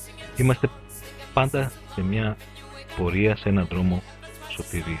πιστεύω. Είμαστε πάντα σε μια πορεία, σε έναν δρόμο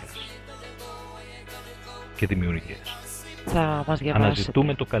σωτηρίας και δημιουργίας. Θα μας διαβάσετε.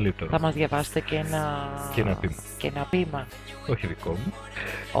 Αναζητούμε το καλύτερο. Θα μας διαβάσετε και ένα ποίημα. Όχι δικό μου.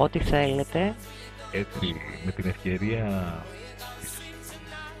 Ό,τι θέλετε. Έτσι, με την ευκαιρία της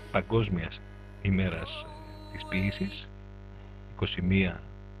Παγκόσμιας ημέρας της ποίησης, 21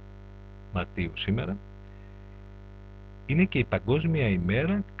 Μαρτίου σήμερα, είναι και η Παγκόσμια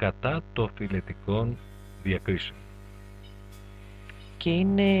ημέρα κατά των φυλετικών διακρίσεων. Και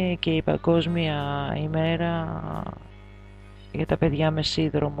είναι και η Παγκόσμια ημέρα για τα παιδιά με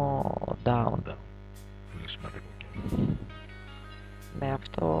σύνδρομο Down. Πολύ σημαντικό. Με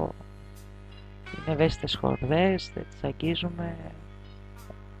αυτό είναι ευαίσθητες χορδές, δεν τις αγγίζουμε.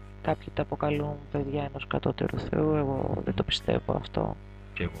 Κάποιοι τα αποκαλούν παιδιά ενός κατώτερου Θεού, εγώ δεν το πιστεύω αυτό.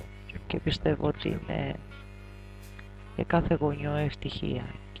 Και εγώ. Και πιστεύω ότι είναι για κάθε γονιό ευτυχία.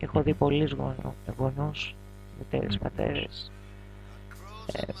 Και έχω δει πολλούς γονιούς, μητέρες, πατέρες,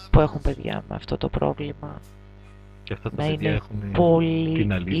 που έχουν παιδιά με αυτό το πρόβλημα, Και αυτά τα να παιδιά είναι έχουν πολύ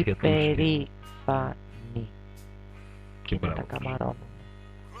την αλήθεια τους υπερήφανοι και και να τα μπράβο τους. καμαρώνουν.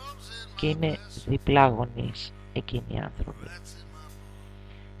 Και είναι διπλά γονείς εκείνοι οι άνθρωποι.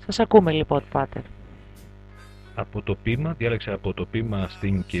 Σας ακούμε λοιπόν, Πάτερ. Από το ποίημα, διάλεξα από το ποίημα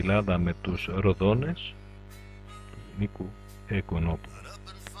 «Στην κοιλάδα με τους Ροδόνες» του Νίκου Εκονόπουλου.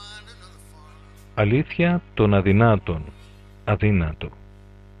 Αλήθεια των αδυνάτων, αδύνατο.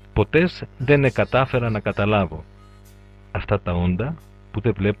 Ποτές δεν εκατάφερα να καταλάβω αυτά τα όντα που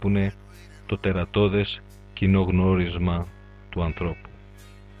δεν βλέπουνε το τερατώδες κοινό γνώρισμα του ανθρώπου.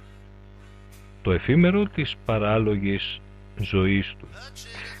 Το εφήμερο της παράλογης ζωής του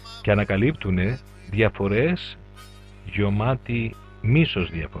και ανακαλύπτουνε διαφορές, γεωμάτι μίσος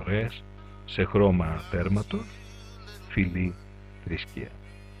διαφορές σε χρώμα τέρματος, φιλή, θρησκεία.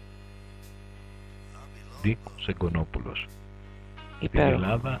 Νίκος Εγκονόπουλος. Στην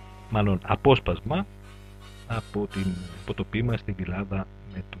Ελλάδα, μάλλον απόσπασμα από το ποίημα «Στην κοιλάδα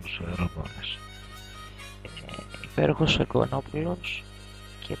με τους Ροδόνες». Υπέροχος ο Εγκονόπουλος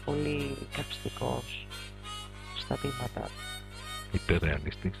και πολύ καυστικός στα ποίηματα.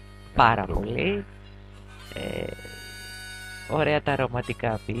 Υπερρεαλιστής. Πάρα πολύ. Ωραία τα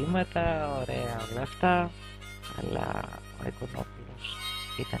ρομαντικά ποίηματα, ωραία όλα αυτά, αλλά ο Εγκονόπουλος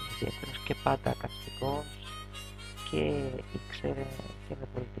ήταν ιδιαίτερος και πάντα καυστικός και ήξερε και με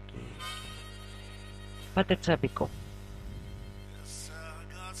πολιτική. Πάτερ Τσαμπικό,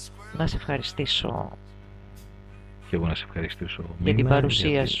 να σε ευχαριστήσω Και εγώ να σε ευχαριστήσω, για την Μίνα,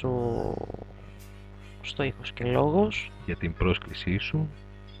 παρουσία σου στο Ήχος και Λόγος, για την πρόσκλησή σου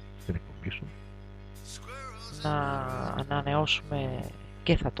στην εκπομπή σου. να ανανεώσουμε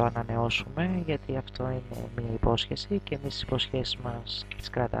και θα το ανανεώσουμε, γιατί αυτό είναι μια υπόσχεση και εμείς τις υποσχέσεις μας τις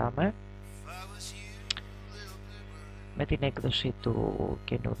κρατάμε, με την έκδοση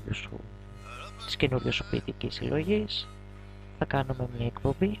της καινούριου σου ποιητικής συλλογής. Θα κάνουμε μια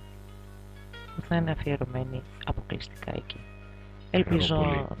εκπομπή που θα είναι αφιερωμένη αποκλειστικά εκεί. Ελπίζω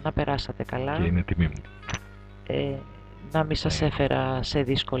πολύ. να περάσατε καλά, Και είναι τιμή μου. να μην σας έφερα σε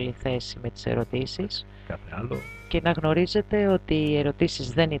δύσκολη θέση με τις ερωτήσεις Κάθε άλλο. και να γνωρίζετε ότι οι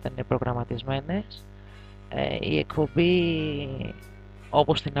ερωτήσεις δεν ήταν προγραμματισμένες. Η εκπομπή,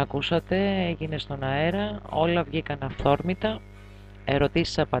 όπως την ακούσατε, έγινε στον αέρα, όλα βγήκαν αυθόρμητα,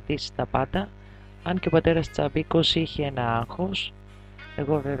 ερωτήσεις, απαντήσεις, τα πάντα. Αν και ο πατέρας Τσαμπίκος είχε ένα άγχος,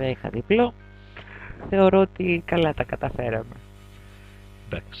 εγώ βέβαια είχα διπλό, θεωρώ ότι καλά τα καταφέραμε.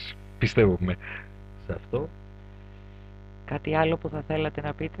 Εντάξει, πιστεύουμε σε αυτό. Κάτι άλλο που θα θέλατε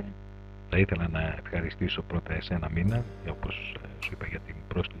να πείτε? Θα ήθελα να ευχαριστήσω πρώτα εσένα, Μίνα, όπως σου είπα, για την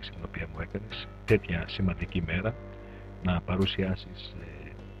πρόσκληση την οποία μου έκανες. Τέτοια σημαντική μέρα να παρουσιάσεις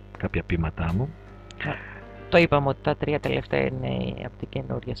κάποια ποίηματά μου. Το είπαμε ότι τα 3 τελευταία είναι από την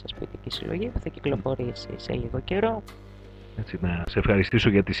καινούργια σας ποιητική συλλογή που θα κυκλοφορήσει σε λίγο καιρό. Έτσι, να σε ευχαριστήσω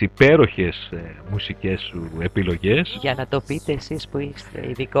για τις υπέροχες μουσικές σου επιλογές. Για να το πείτε εσείς που είστε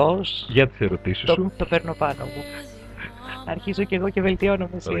ειδικός, Για τις ερωτήσεις σου. το παίρνω πάνω μου. Αρχίζω και εγώ και βελτιώνομαι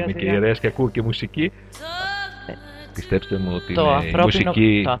Τώρα σιγά είμαι και σιγά. ιερέας και ακούω και μουσική. Πιστέψτε μου ότι Το είναι η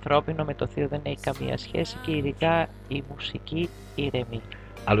μουσική... ανθρώπινο με το θείο δεν έχει καμία σχέση και ειδικά η μουσική ηρεμεί.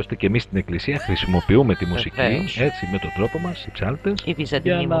 Άλλωστε και εμείς στην Εκκλησία χρησιμοποιούμε τη μουσική, Βεβαίως. έτσι, με τον τρόπο μας, οι ψάλτες, Η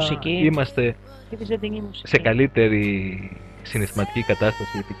βυζαντινή για να μουσική. είμαστε Η βυζαντινή μουσική. σε καλύτερη συναισθηματική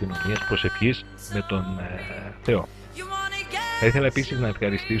κατάσταση επικοινωνίας, προσευχής με τον Θεό. Θα ήθελα επίσης να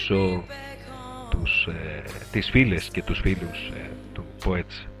ευχαριστήσω τις φίλες και τους φίλους του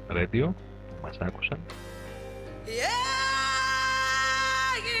Poets Radio που μας άκουσαν.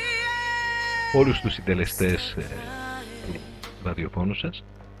 Όλους τους συντελεστές του ραδιοφώνου σας.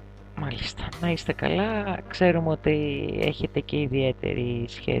 Μάλιστα. Να είστε καλά. Ξέρουμε ότι έχετε και ιδιαίτερη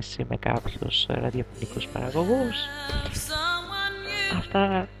σχέση με κάποιους ραδιοφωνικούς παραγωγούς.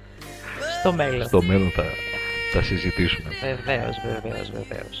 Αυτά στο μέλλον. Στο μέλλον θα συζητήσουμε.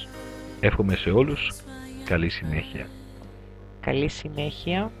 Βεβαίως. Εύχομαι σε όλους καλή συνέχεια. Καλή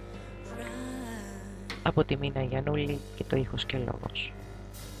συνέχεια από τη Μίνα Γιαννούλη και το ήχος και λόγος.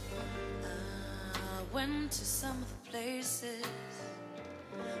 Went to some of the places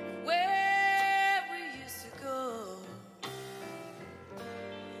where we used to go.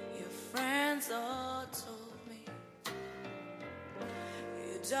 Your friends all told me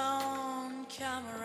you don't come around.